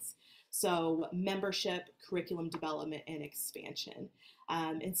 main things. So membership, curriculum development, and expansion.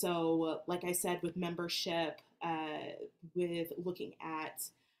 And so, like I said, with membership, with looking at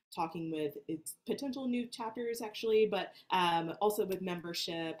talking with potential new chapters actually, but also with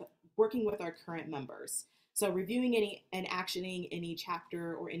membership, working with our current members. So reviewing and actioning any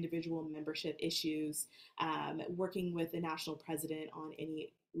chapter or individual membership issues, working with the national president on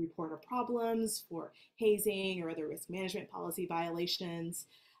any report of problems for hazing or other risk management policy violations.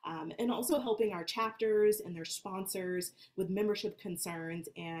 And also helping our chapters and their sponsors with membership concerns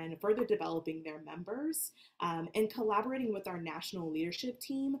and further developing their members, and collaborating with our national leadership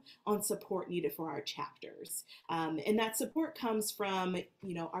team on support needed for our chapters. And that support comes from,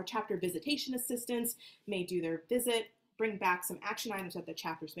 our chapter visitation assistants may do their visit, bring back some action items that the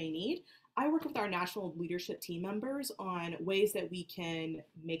chapters may need. I work with our national leadership team members on ways that we can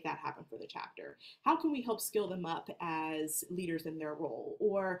make that happen for the chapter. How can we help skill them up as leaders in their role?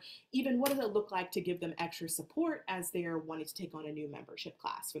 Or even what does it look like to give them extra support as they're wanting to take on a new membership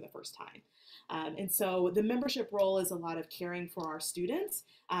class for the first time? And so the membership role is a lot of caring for our students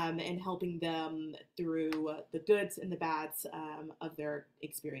and helping them through the goods and the bads of their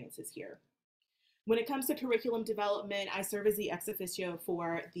experiences here. When it comes to curriculum development, I serve as the ex officio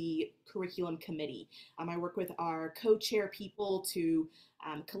for the curriculum committee. I work with our co-chair people to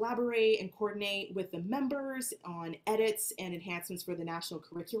collaborate and coordinate with the members on edits and enhancements for the national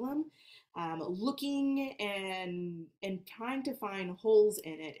curriculum, looking and trying to find holes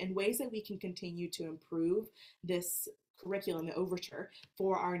in it and ways that we can continue to improve this curriculum, the overture,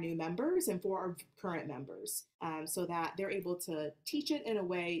 for our new members and for our current members, so that they're able to teach it in a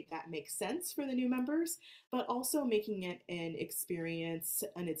way that makes sense for the new members, but also making it an experience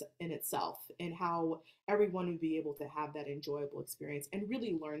in itself, and how everyone would be able to have that enjoyable experience and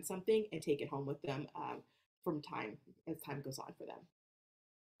really learn something and take it home with them as time goes on for them.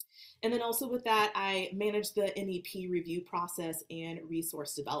 And then also with that, I manage the NEP review process and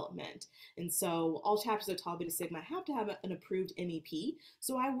resource development. And so all chapters of Tau Beta Sigma have to have an approved NEP.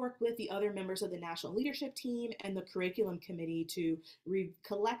 So I work with the other members of the national leadership team and the curriculum committee to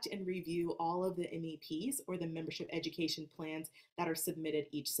collect and review all of the MEPs, or the membership education plans, that are submitted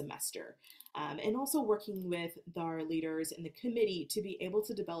each semester. And also working with our leaders in the committee to be able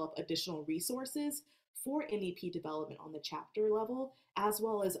to develop additional resources for NEP development on the chapter level, as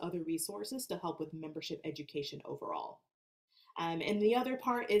well as other resources to help with membership education overall. And the other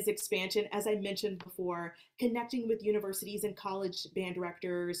part is expansion. As I mentioned before, connecting with universities and college band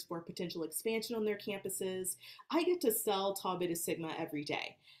directors for potential expansion on their campuses. I get to sell Tau Beta Sigma every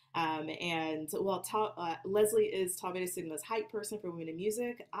day. And while Leslie is Tau Beta Sigma's hype person for women in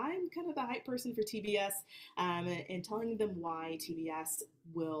music, I'm kind of the hype person for TBS, and telling them why TBS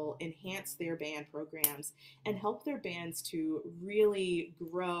will enhance their band programs and help their bands to really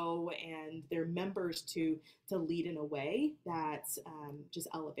grow and their members to lead in a way that just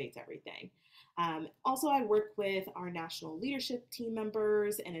elevates everything. Also, I work with our national leadership team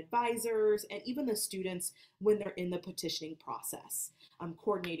members and advisors and even the students when they're in the petitioning process.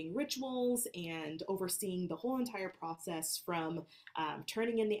 Coordinating rituals and overseeing the whole entire process from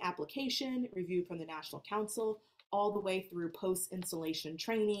turning in the application, review from the National Council, all the way through post-installation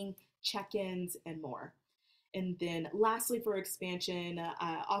training, check-ins, and more. And then lastly, for expansion,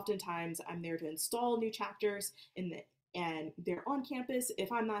 oftentimes I'm there to install new chapters and they're on campus.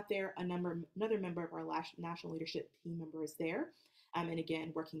 If I'm not there, another member of our national leadership team member is there. And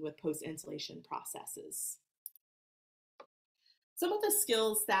again, working with post-installation processes. Some of the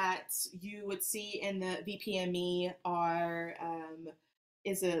skills that you would see in the VPME are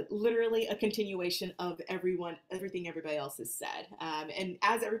literally a continuation of everything everybody else has said. And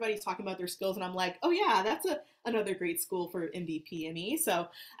as everybody's talking about their skills, and I'm like, oh yeah, that's another great school for MVPME. So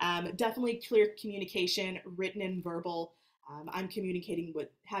definitely clear communication, written and verbal. I'm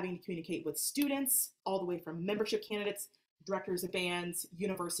having to communicate with students, all the way from membership candidates, directors of bands,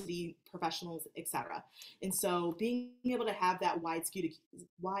 university professionals, etc. And so being able to have that wide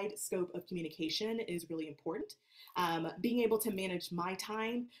scope of communication is really important. Being able to manage my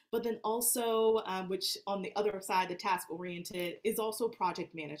time, but then also, which on the other side, the task-oriented, is also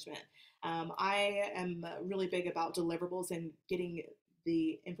project management. I am really big about deliverables and getting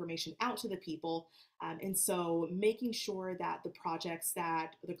the information out to the people. And so making sure that the projects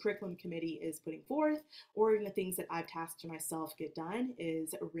that the curriculum committee is putting forth, or even the things that I've tasked myself get done,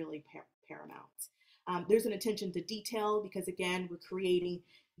 is really paramount. There's an attention to detail because, again, we're creating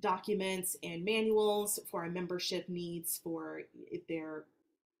documents and manuals for our membership needs for their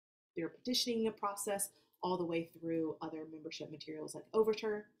petitioning process, all the way through other membership materials like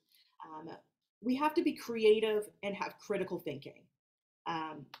Overture. We have to be creative and have critical thinking.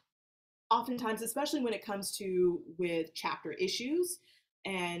 Oftentimes, especially when it comes with chapter issues,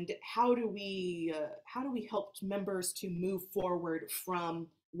 and how do we help members to move forward from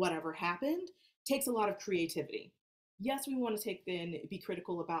whatever happened, takes a lot of creativity. Yes, we want to be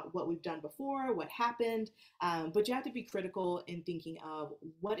critical about what we've done before, what happened, but you have to be critical in thinking of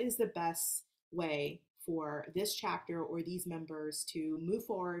what is the best way for this chapter or these members to move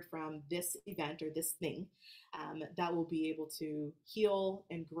forward from this event or this thing, that will be able to heal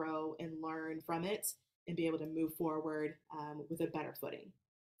and grow and learn from it and be able to move forward with a better footing.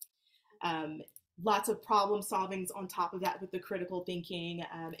 Lots of problem solvings on top of that with the critical thinking,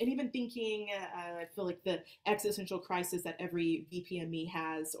 and even thinking, I feel like the existential crisis that every VPME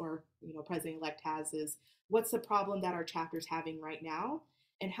has, or president-elect has, is what's the problem that our chapter's having right now?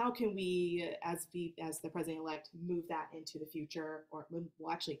 And how can we, as the president-elect, move that into the future? Or,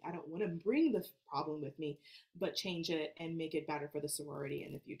 well, actually, I don't want to bring the problem with me, but change it and make it better for the sorority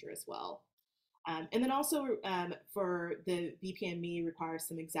in the future as well. And then also for the VPME requires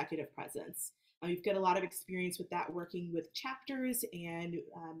some executive presence. You've got a lot of experience with that, working with chapters, and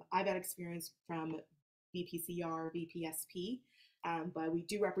I've had experience from VPCR, VPSP, but we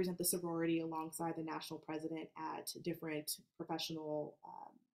do represent the sorority alongside the national president at different professional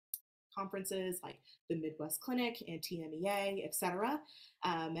conferences like the Midwest Clinic and TMEA, et cetera,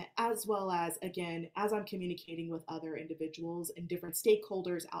 as well as, again, as I'm communicating with other individuals and different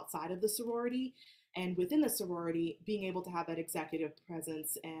stakeholders outside of the sorority and within the sorority, being able to have that executive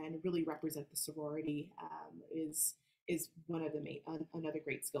presence and really represent the sorority is one of the another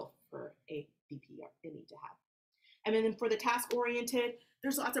great skill for a VPME to have. And then for the task-oriented,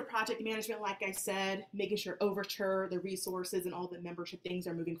 there's lots of project management, like I said, making sure Overture, the resources, and all the membership things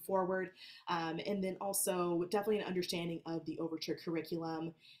are moving forward. And then also definitely an understanding of the Overture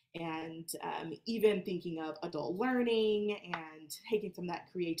curriculum, and even thinking of adult learning and taking some of that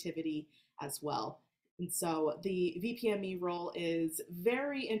creativity as well. And so the VPME role is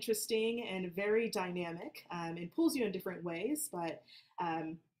very interesting and very dynamic, and pulls you in different ways, but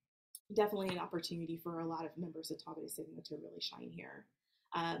definitely an opportunity for a lot of members of Tau Beta Sigma to really shine here.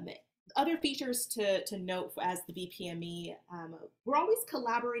 Other features to note as the VPME, we're always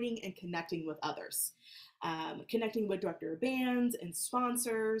collaborating and connecting with others, connecting with director of bands and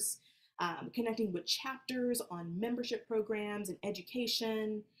sponsors, connecting with chapters on membership programs and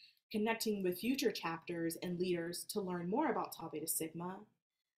education, connecting with future chapters and leaders to learn more about Tau Beta Sigma,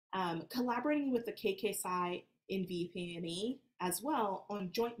 collaborating with the KKSI in VPME as well on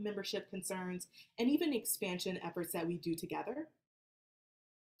joint membership concerns and even expansion efforts that we do together.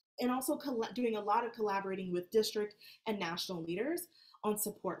 And also doing a lot of collaborating with district and national leaders on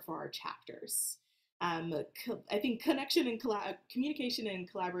support for our chapters. I think connection and communication and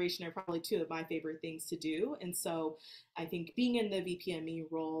collaboration are probably two of my favorite things to do. And so I think being in the VPME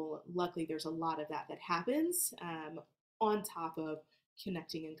role, luckily there's a lot of that happens on top of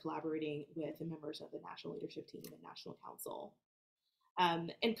connecting and collaborating with the members of the national leadership team and national council.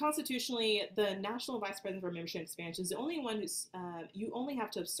 And constitutionally, the national vice president for membership expansion is the only one who's, you only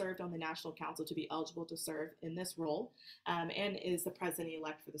have to have served on the national council to be eligible to serve in this role, and is the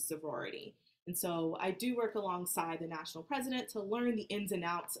president-elect for the sorority. And so I do work alongside the national president to learn the ins and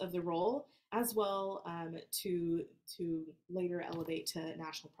outs of the role, as well to later elevate to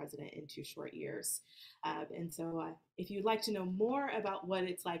national president in 2 short years. And so if you'd like to know more about what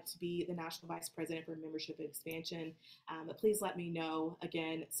it's like to be the national vice president for membership expansion, please let me know.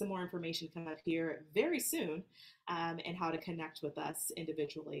 Again, some more information coming up here very soon, and how to connect with us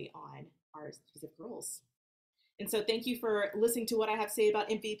individually on our specific roles. And so thank you for listening to what I have to say about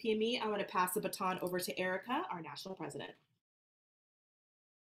MVPME. I'm going to pass the baton over to Erica, our national president.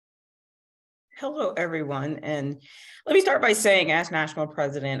 Hello, everyone. And let me start by saying, as national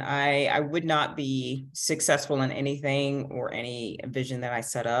president, I would not be successful in anything or any vision that I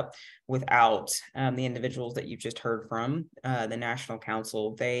set up without the individuals that you just heard from, the National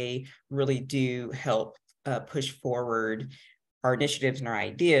Council. They really do help push forward our initiatives and our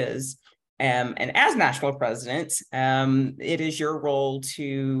ideas. And as national president, it is your role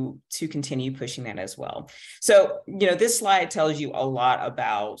to continue pushing that as well. So, this slide tells you a lot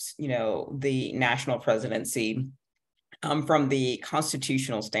about, the national presidency from the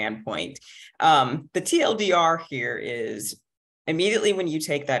constitutional standpoint. The TLDR here is immediately when you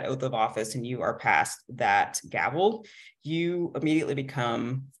take that oath of office and you are past that gavel, you immediately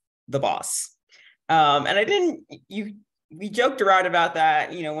become the boss. And we joked around about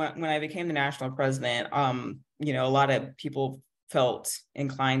that, when I became the national president, a lot of people felt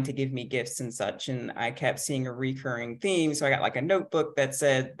inclined to give me gifts and such, and I kept seeing a recurring theme. So I got like a notebook that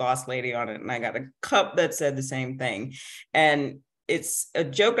said boss lady on it, and I got a cup that said the same thing. And it's a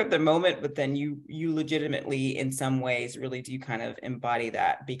joke at the moment, but then you legitimately, in some ways, really do kind of embody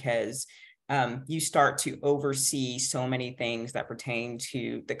that, because you start to oversee so many things that pertain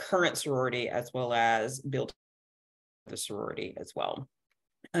to the current sorority as well as building the sorority as well.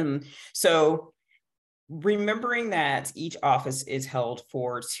 So remembering that each office is held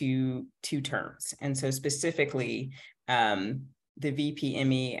for two terms. And so specifically, the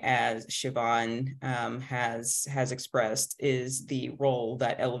VPME, as Siobhan has expressed, is the role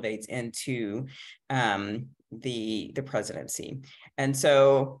that elevates into the presidency. And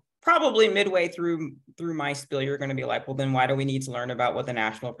so probably midway through my spiel, you're going to be like, well, then why do we need to learn about what the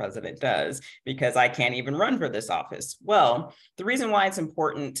national president does? Because I can't even run for this office. Well, the reason why it's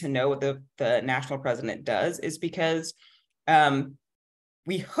important to know what the national president does is because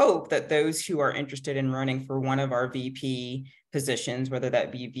we hope that those who are interested in running for one of our VP positions, whether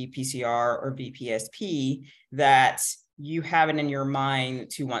that be VPCR or VPSP, that you have it in your mind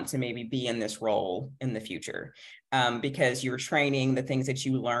to want to maybe be in this role in the future, because you're training the things that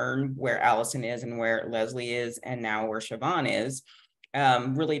you learn where Allison is and where Leslie is and now where Siobhan is,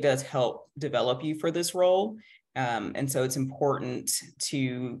 really does help develop you for this role. And so it's important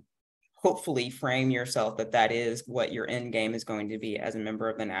to hopefully frame yourself that is what your end game is going to be as a member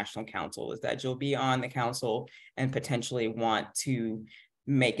of the National Council, is that you'll be on the council and potentially want to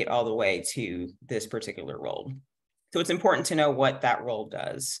make it all the way to this particular role. So it's important to know what that role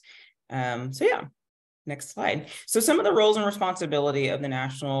does. So yeah, next slide. So some of the roles and responsibility of the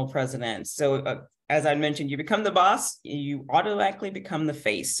national president. So as I mentioned, you become the boss, you automatically become the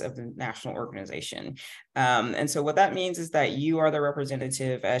face of the national organization. And so what that means is that you are the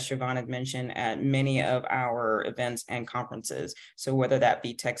representative, as Siobhan had mentioned, at many of our events and conferences. So whether that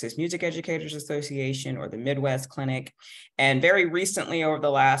be Texas Music Educators Association or the Midwest Clinic. And very recently, over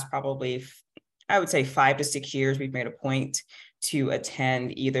the last probably, I would say 5 to 6 years, we've made a point to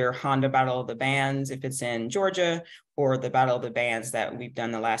attend either Honda Battle of the Bands, if it's in Georgia, or the Battle of the Bands that we've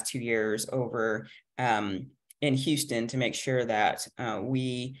done the last 2 years over in Houston, to make sure that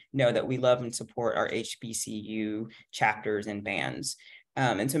we know that we love and support our HBCU chapters and bands.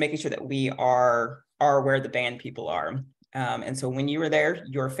 And so making sure that we are where the band people are. And so when you are there,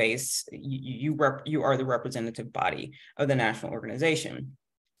 your face, you are the representative body of the national organization.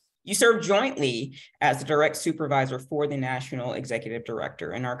 You serve jointly as the direct supervisor for the National Executive Director.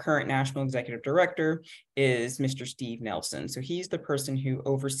 And our current National Executive Director is Mr. Steve Nelson. So he's the person who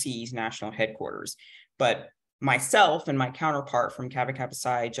oversees national headquarters. But myself and my counterpart from Kappa Kappa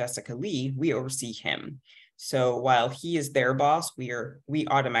Psi, Jessica Lee, we oversee him. So while he is their boss, we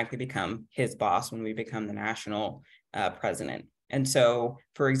automatically become his boss when we become the national president. And so,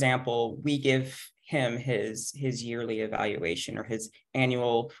 for example, we give him his yearly evaluation, or his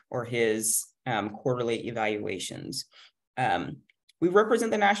annual or his quarterly evaluations. We represent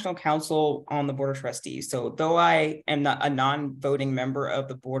the National Council on the Board of Trustees. So though I am not a non-voting member of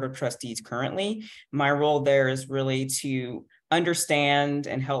the Board of Trustees currently, my role there is really to understand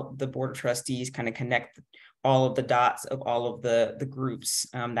and help the Board of Trustees kind of connect all of the dots of all of the groups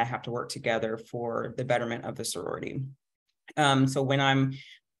that have to work together for the betterment of the sorority. So when I'm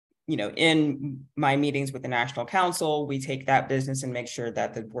in my meetings with the National Council, we take that business and make sure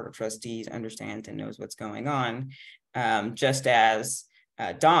that the Board of Trustees understands and knows what's going on. Just as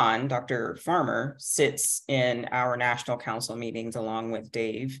Dr. Farmer sits in our National Council meetings along with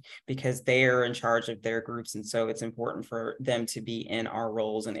Dave, because they are in charge of their groups. And so it's important for them to be in our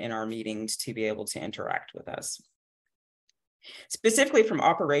roles and in our meetings to be able to interact with us. Specifically from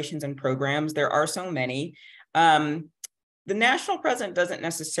operations and programs, there are so many. The national president doesn't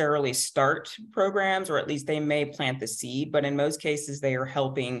necessarily start programs, or at least they may plant the seed, but in most cases they are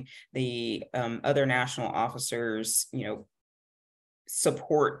helping the other national officers,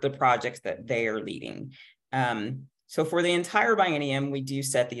 support the projects that they are leading. So for the entire biennium, we do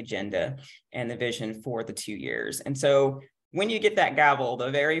set the agenda and the vision for the 2 years. And so when you get that gavel, the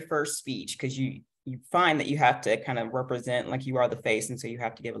very first speech, because you find that you have to kind of represent, like you are the face, and so you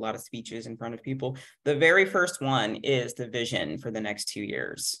have to give a lot of speeches in front of people. The very first one is the vision for the next 2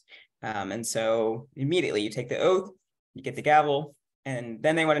 years. And so immediately you take the oath, you get the gavel, and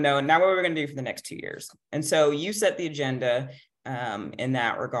then they want to know, now what are we going to do for the next 2 years? And so you set the agenda in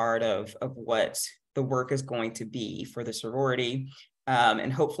that regard of what the work is going to be for the sorority,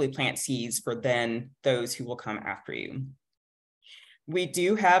 and hopefully plant seeds for then those who will come after you. We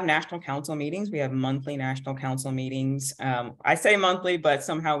do have national council meetings. We have monthly national council meetings. I say monthly, but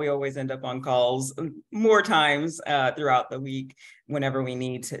somehow we always end up on calls more times throughout the week whenever we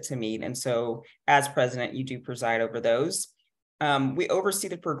need to meet. And so as president, you do preside over those. We oversee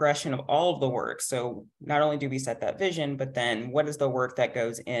the progression of all of the work. So not only do we set that vision, but then what is the work that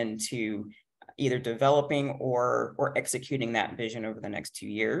goes into either developing or executing that vision over the next 2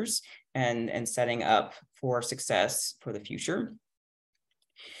 years and setting up for success for the future.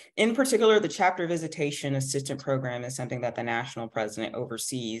 In particular, the chapter visitation assistant program is something that the national president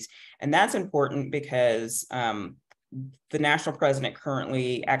oversees. And that's important because the national president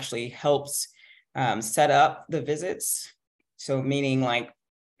currently actually helps set up the visits. So meaning like,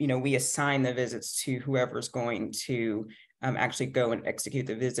 we assign the visits to whoever's going to actually go and execute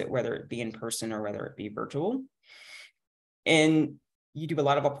the visit, whether it be in person or whether it be virtual. And you do a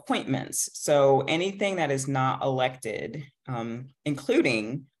lot of appointments. So anything that is not elected,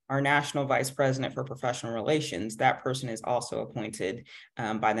 including our national vice president for professional relations, that person is also appointed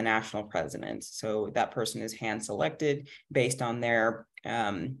by the national president. So that person is hand selected based on their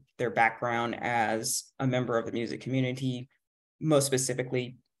background as a member of the music community, most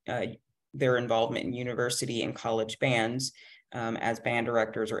specifically their involvement in university and college bands as band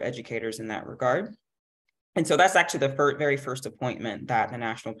directors or educators in that regard. And so that's actually the very first appointment that the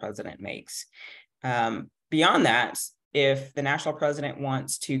national president makes. Beyond that, if the national president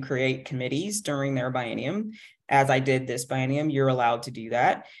wants to create committees during their biennium, as I did this biennium, you're allowed to do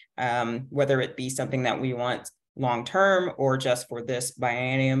that, whether it be something that we want long-term or just for this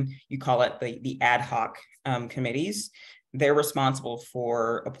biennium. You call it the ad hoc committees. They're responsible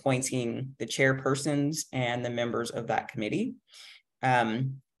for appointing the chairpersons and the members of that committee.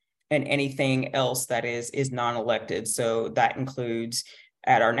 And anything else that is non-elected. So that includes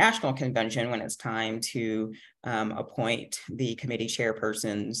at our national convention, when it's time to appoint the committee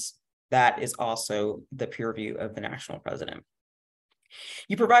chairpersons, that is also the purview of the national president.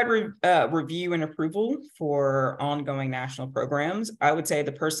 You provide review and approval for ongoing national programs. I would say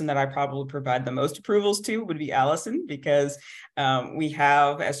the person that I probably provide the most approvals to would be Allison, because we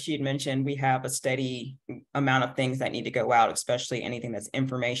have, as she had mentioned, we have a steady amount of things that need to go out, especially anything that's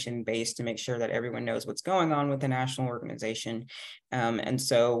information based to make sure that everyone knows what's going on with the national organization. And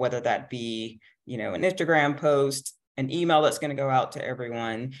so whether that be, an Instagram post, an email that's going to go out to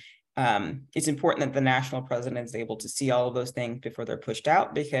everyone, it's important that the national president is able to see all of those things before they're pushed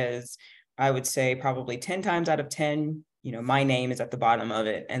out, because I would say probably 10 times out of 10, my name is at the bottom of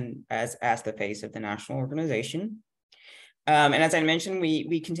it, and as the face of the national organization. And as I mentioned,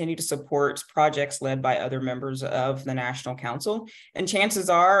 we continue to support projects led by other members of the National Council. And chances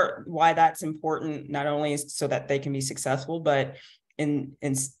are why that's important, not only is so that they can be successful, but in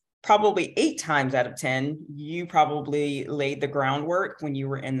probably 8 times out of 10, you probably laid the groundwork when you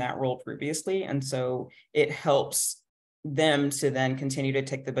were in that role previously. And so it helps them to then continue to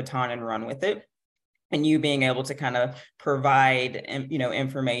take the baton and run with it. And you being able to kind of provide,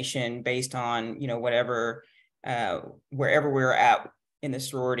 information based on, whatever, wherever we're at in the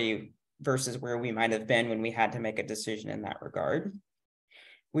sorority versus where we might have been when we had to make a decision in that regard.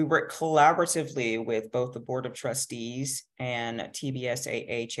 We work collaboratively with both the Board of Trustees and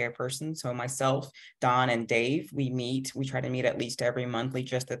TBSAA chairperson. So myself, Don, and Dave, we try to meet at least every monthly,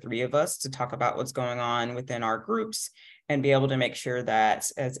 just the 3 of us, to talk about what's going on within our groups and be able to make sure that,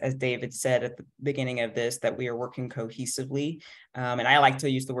 as David said at the beginning of this, that we are working cohesively. And I like to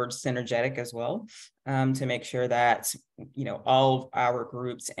use the word synergetic as well, to make sure that, all of our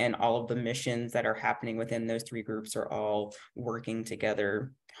groups and all of the missions that are happening within those 3 groups are all working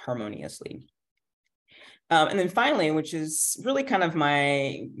together harmoniously. And then finally, which is really kind of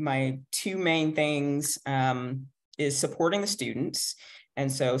my 2 main things, is supporting the students.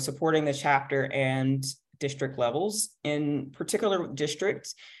 And so supporting the chapter and district levels. In particular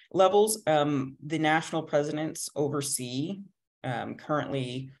district levels, the national presidents oversee.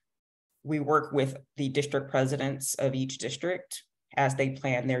 Currently, we work with the district presidents of each district as they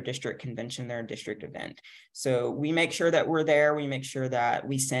plan their district convention, their district event. So we make sure that we're there. We make sure that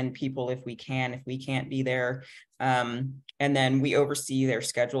we send people if we can't be there. And then we oversee their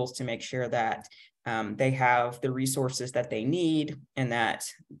schedules to make sure that they have the resources that they need and that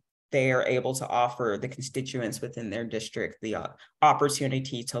they are able to offer the constituents within their district the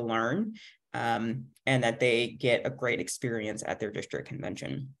opportunity to learn, and that they get a great experience at their district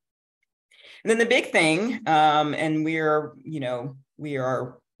convention. And then the big thing, and we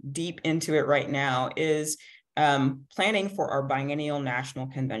are deep into it right now, is planning for our biennial national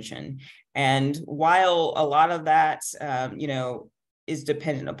convention. And while a lot of that, is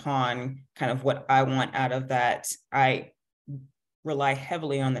dependent upon kind of what I want out of that, I rely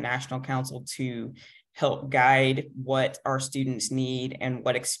heavily on the National Council to help guide what our students need and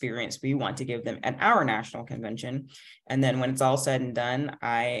what experience we want to give them at our national convention. And then when it's all said and done,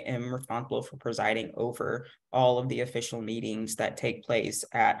 I am responsible for presiding over all of the official meetings that take place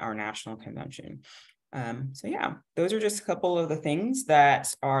at our national convention. So yeah, those are just a couple of the things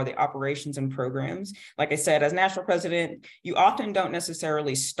that are the operations and programs. Like I said, as national president, you often don't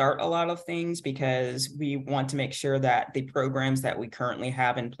necessarily start a lot of things because we want to make sure that the programs that we currently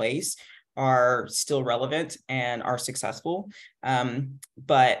have in place are still relevant and are successful.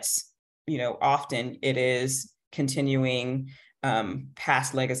 But, often it is continuing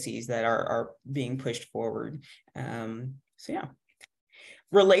past legacies that are being pushed forward. So yeah.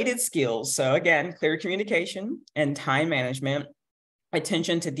 Related skills. So again, clear communication and time management,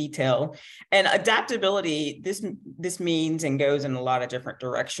 attention to detail, and adaptability. This means and goes in a lot of different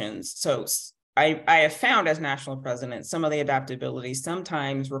directions. So I have found as national president, some of the adaptability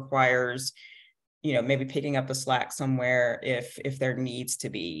sometimes requires, maybe picking up the slack somewhere if there needs to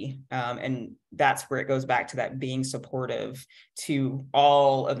be. And that's where it goes back to that being supportive to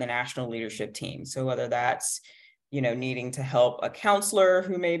all of the national leadership team. So whether that's needing to help a counselor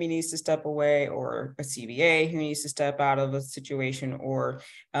who maybe needs to step away, or a CBA who needs to step out of a situation, or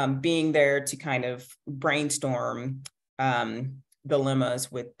being there to kind of brainstorm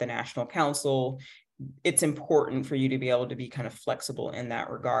dilemmas with the National Council. It's important for you to be able to be kind of flexible in that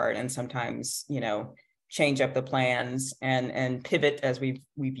regard, and sometimes, change up the plans and pivot, as we've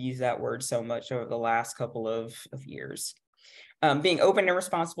used that word so much over the last couple of years. Being open and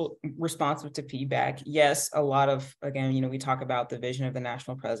responsive to feedback. Yes, a lot of, again, we talk about the vision of the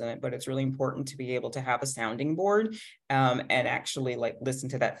national president, but it's really important to be able to have a sounding board and actually listen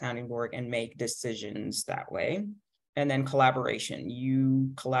to that sounding board and make decisions that way. And then collaboration.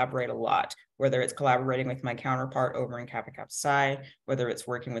 You collaborate a lot, whether it's collaborating with my counterpart over in Kappa Kappa Psi, whether it's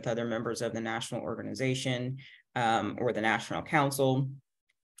working with other members of the national organization or the National Council,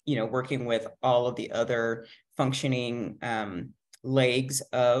 working with all of the other functioning legs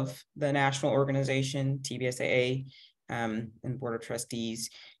of the national organization, TBSAA, and Board of Trustees.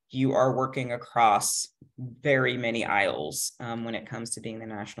 You are working across very many aisles when it comes to being the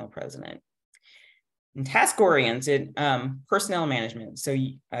national president. And task-oriented personnel management. So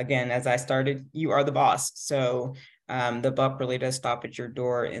again, as I started, you are the boss. So the buck really does stop at your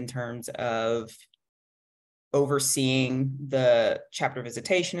door in terms of overseeing the chapter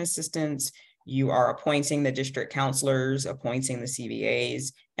visitation assistants. You are appointing the district counselors, appointing the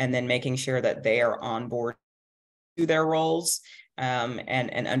CBAs, and then making sure that they are on board to their roles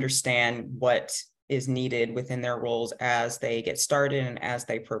and understand what is needed within their roles as they get started and as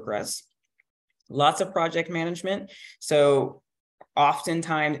they progress. Lots of project management. So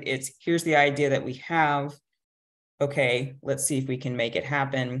oftentimes it's, here's the idea that we have. Okay, let's see if we can make it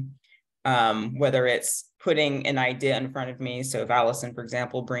happen. Whether it's putting an idea in front of me. So if Allison, for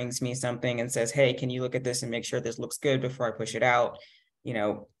example, brings me something and says, hey, can you look at this and make sure this looks good before I push it out?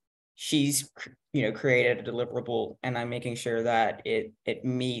 She's, created a deliverable, and I'm making sure that it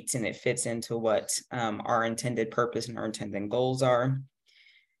meets and it fits into what our intended purpose and our intended goals are.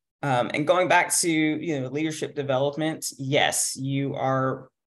 And going back to, leadership development, yes, you are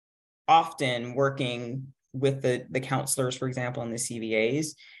often working with the counselors, for example, and the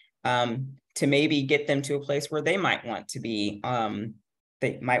CBAs, to maybe get them to a place where they might want to be,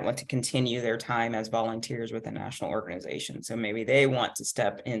 they might want to continue their time as volunteers with a national organization. So maybe they want to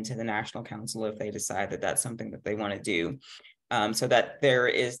step into the National Council if they decide that that's something that they want to do, so that there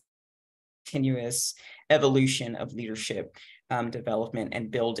is continuous evolution of leadership development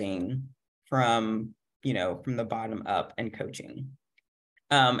and building from the bottom up and coaching.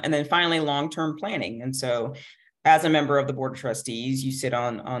 And then finally, long-term planning. And so as a member of the Board of Trustees, you sit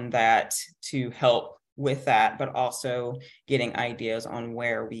on that to help with that, but also getting ideas on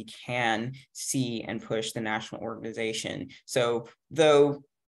where we can see and push the national organization. So though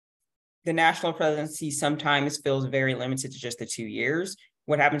the national presidency sometimes feels very limited to just the 2 years,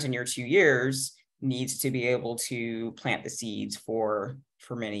 what happens in your 2 years needs to be able to plant the seeds for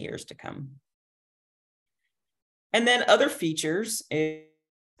many years to come. And then other features is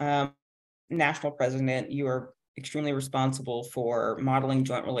national president, you are extremely responsible for modeling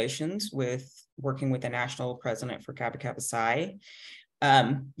joint relations with working with the national president for Kappa Kappa Psi.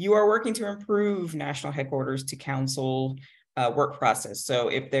 You are working to improve national headquarters to council work process. So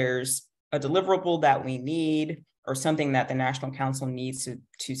if there's a deliverable that we need or something that the National Council needs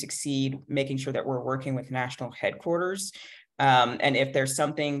to succeed, making sure that we're working with national headquarters. And if there's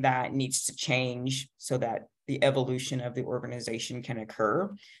something that needs to change so that the evolution of the organization can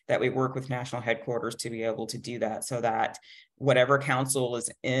occur, that we work with national headquarters to be able to do that, so that whatever council is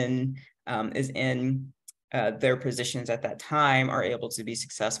in their positions at that time are able to be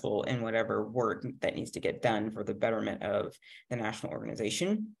successful in whatever work that needs to get done for the betterment of the national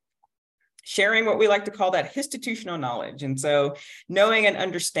organization. sharing what we like to call that institutional knowledge. And so knowing and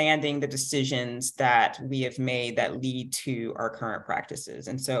understanding the decisions that we have made that lead to our current practices.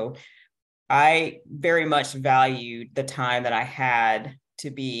 And so I very much valued the time that I had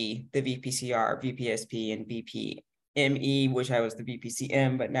to be the VPCR, VPSP, and VPME, which I was the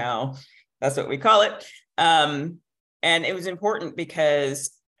VPCM, but now that's what we call it. And it was important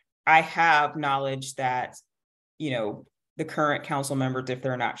because I have knowledge that, the current council members, if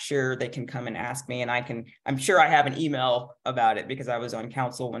they're not sure, they can come and ask me, and I'm sure I have an email about it because I was on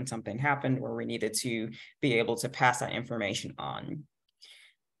council when something happened where we needed to be able to pass that information on.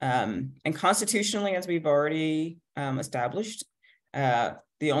 And constitutionally, as we've already established,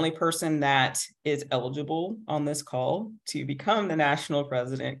 the only person that is eligible on this call to become the national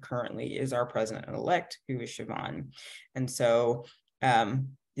president currently is our president-elect, who is Siobhan. And so the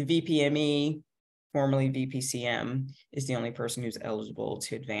VPME, formerly VPCM, is the only person who's eligible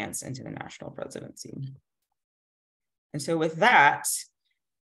to advance into the national presidency. And so with that,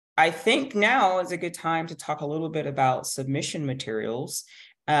 I think now is a good time to talk a little bit about submission materials.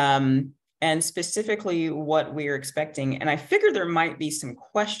 And specifically what we're expecting. And I figured there might be some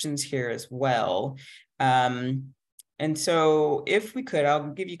questions here as well. And so if we could, I'll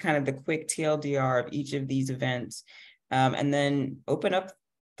give you kind of the quick TLDR of each of these events, and then open up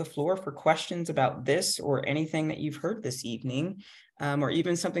the floor for questions about this or anything that you've heard this evening, or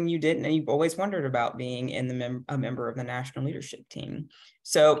even something you didn't and you've always wondered about being in a member of the national leadership team.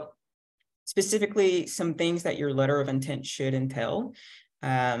 So specifically, some things that your letter of intent should entail.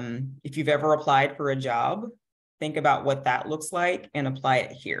 If you've ever applied for a job, think about what that looks like and apply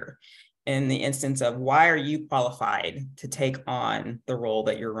it here. In the instance of why are you qualified to take on the role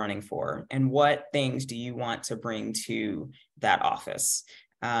that you're running for, and what things do you want to bring to that office?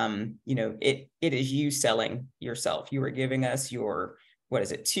 It is you selling yourself. You are giving us your,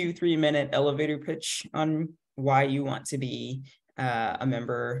 2-3 minute elevator pitch on why you want to be a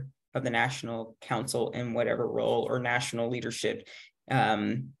member of the National Council in whatever role or national leadership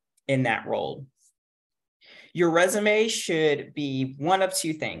in that role. Your resume should be one of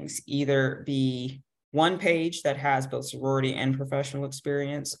two things, either be one page that has both sorority and professional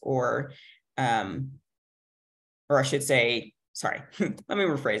experience, or I should say, sorry, let me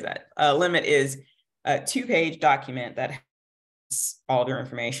rephrase that. Limit is a 2-page document that has all of your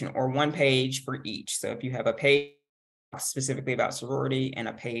information, or 1 page for each. So if you have a page specifically about sorority and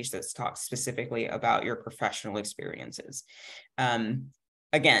a page that's talks specifically about your professional experiences.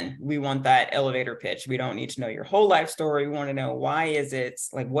 Again, we want that elevator pitch. We don't need to know your whole life story. We want to know why is it,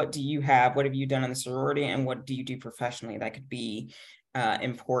 like, what do you have? What have you done in the sorority? And what do you do professionally that could be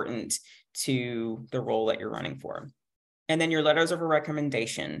important to the role that you're running for? And then your letters of a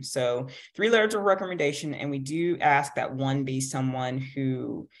recommendation. So 3 letters of recommendation, and we do ask that one be someone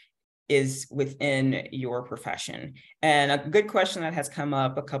who is within your profession. And a good question that has come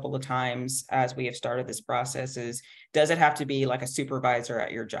up a couple of times as we have started this process is, does it have to be like a supervisor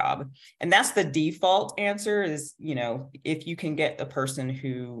at your job? And that's the default answer is, if you can get a person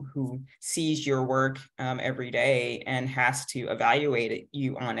who sees your work every day and has to evaluate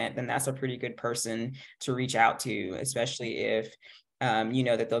you on it, then that's a pretty good person to reach out to, especially if you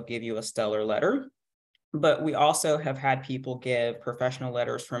know that they'll give you a stellar letter. But we also have had people give professional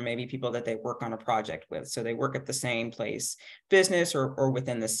letters from maybe people that they work on a project with. So they work at the same place, business or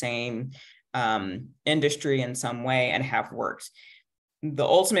within the same industry in some way and have worked. The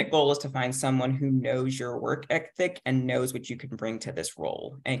ultimate goal is to find someone who knows your work ethic and knows what you can bring to this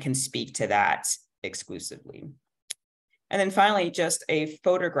role and can speak to that exclusively. And then finally, just a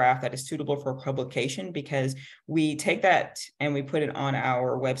photograph that is suitable for publication, because we take that and we put it on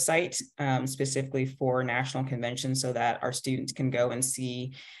our website specifically for national conventions so that our students can go and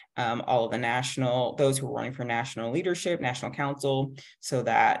see all of the those who are running for national leadership, national council, so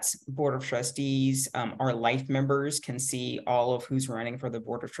that Board of Trustees, our life members can see all of who's running for the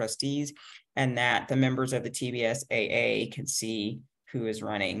Board of Trustees, and that the members of the TBSAA can see who is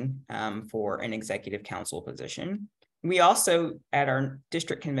running for an executive council position. We also, at our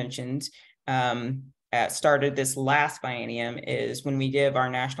district conventions, started this last biennium, is when we give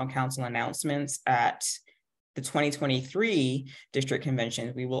our national council announcements at the 2023 district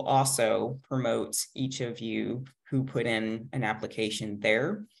convention, we will also promote each of you who put in an application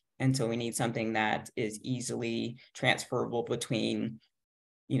there. And so we need something that is easily transferable between,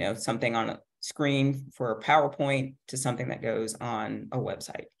 something on a screen for a PowerPoint to something that goes on a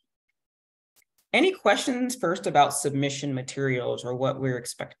website. Any questions first about submission materials or what we're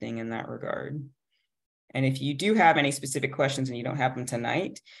expecting in that regard? And if you do have any specific questions and you don't have them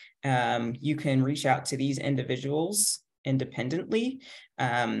tonight, you can reach out to these individuals independently.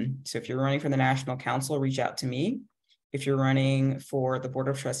 So if you're running for the National Council, reach out to me. If you're running for the Board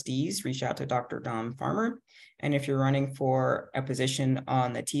of Trustees, reach out to Dr. Dom Farmer. And if you're running for a position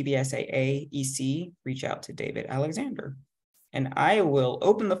on the TBSAA EC, reach out to David Alexander. And I will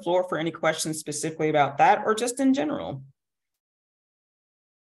open the floor for any questions specifically about that or just in general.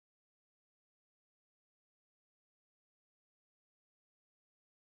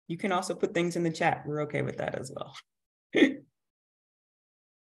 You can also put things in the chat. We're okay with that as well.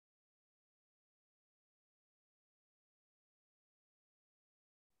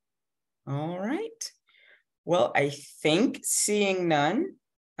 All right. Well, I think seeing none,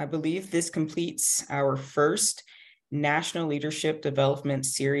 I believe this completes our first National Leadership Development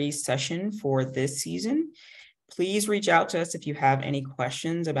Series session for this season. Please reach out to us if you have any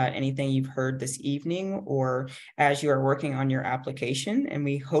questions about anything you've heard this evening or as you are working on your application. And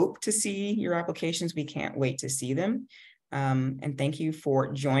we hope to see your applications. We can't wait to see them. And thank you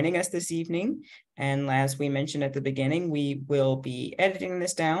for joining us this evening. And as we mentioned at the beginning, we will be editing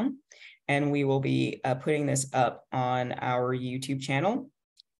this down and we will be putting this up on our YouTube channel.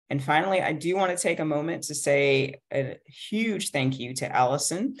 And finally, I do want to take a moment to say a huge thank you to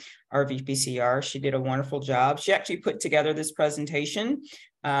Allison, our VPCR. She did a wonderful job. She actually put together this presentation.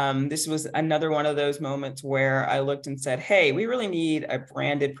 This was another one of those moments where I looked and said, hey, we really need a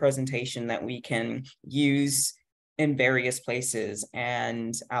branded presentation that we can use in various places.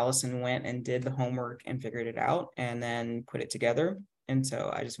 And Allison went and did the homework and figured it out and then put it together. And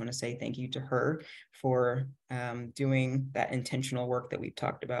so I just want to say thank you to her for doing that intentional work that we've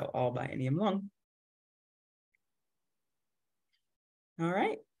talked about all biennium long. All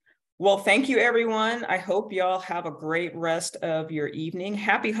right. Well, thank you, everyone. I hope y'all have a great rest of your evening.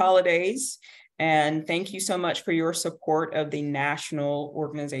 Happy holidays. And thank you so much for your support of the national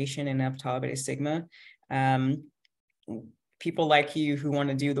organization and of Tau Beta Sigma. People like you who want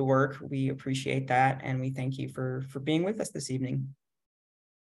to do the work, we appreciate that. And we thank you for being with us this evening.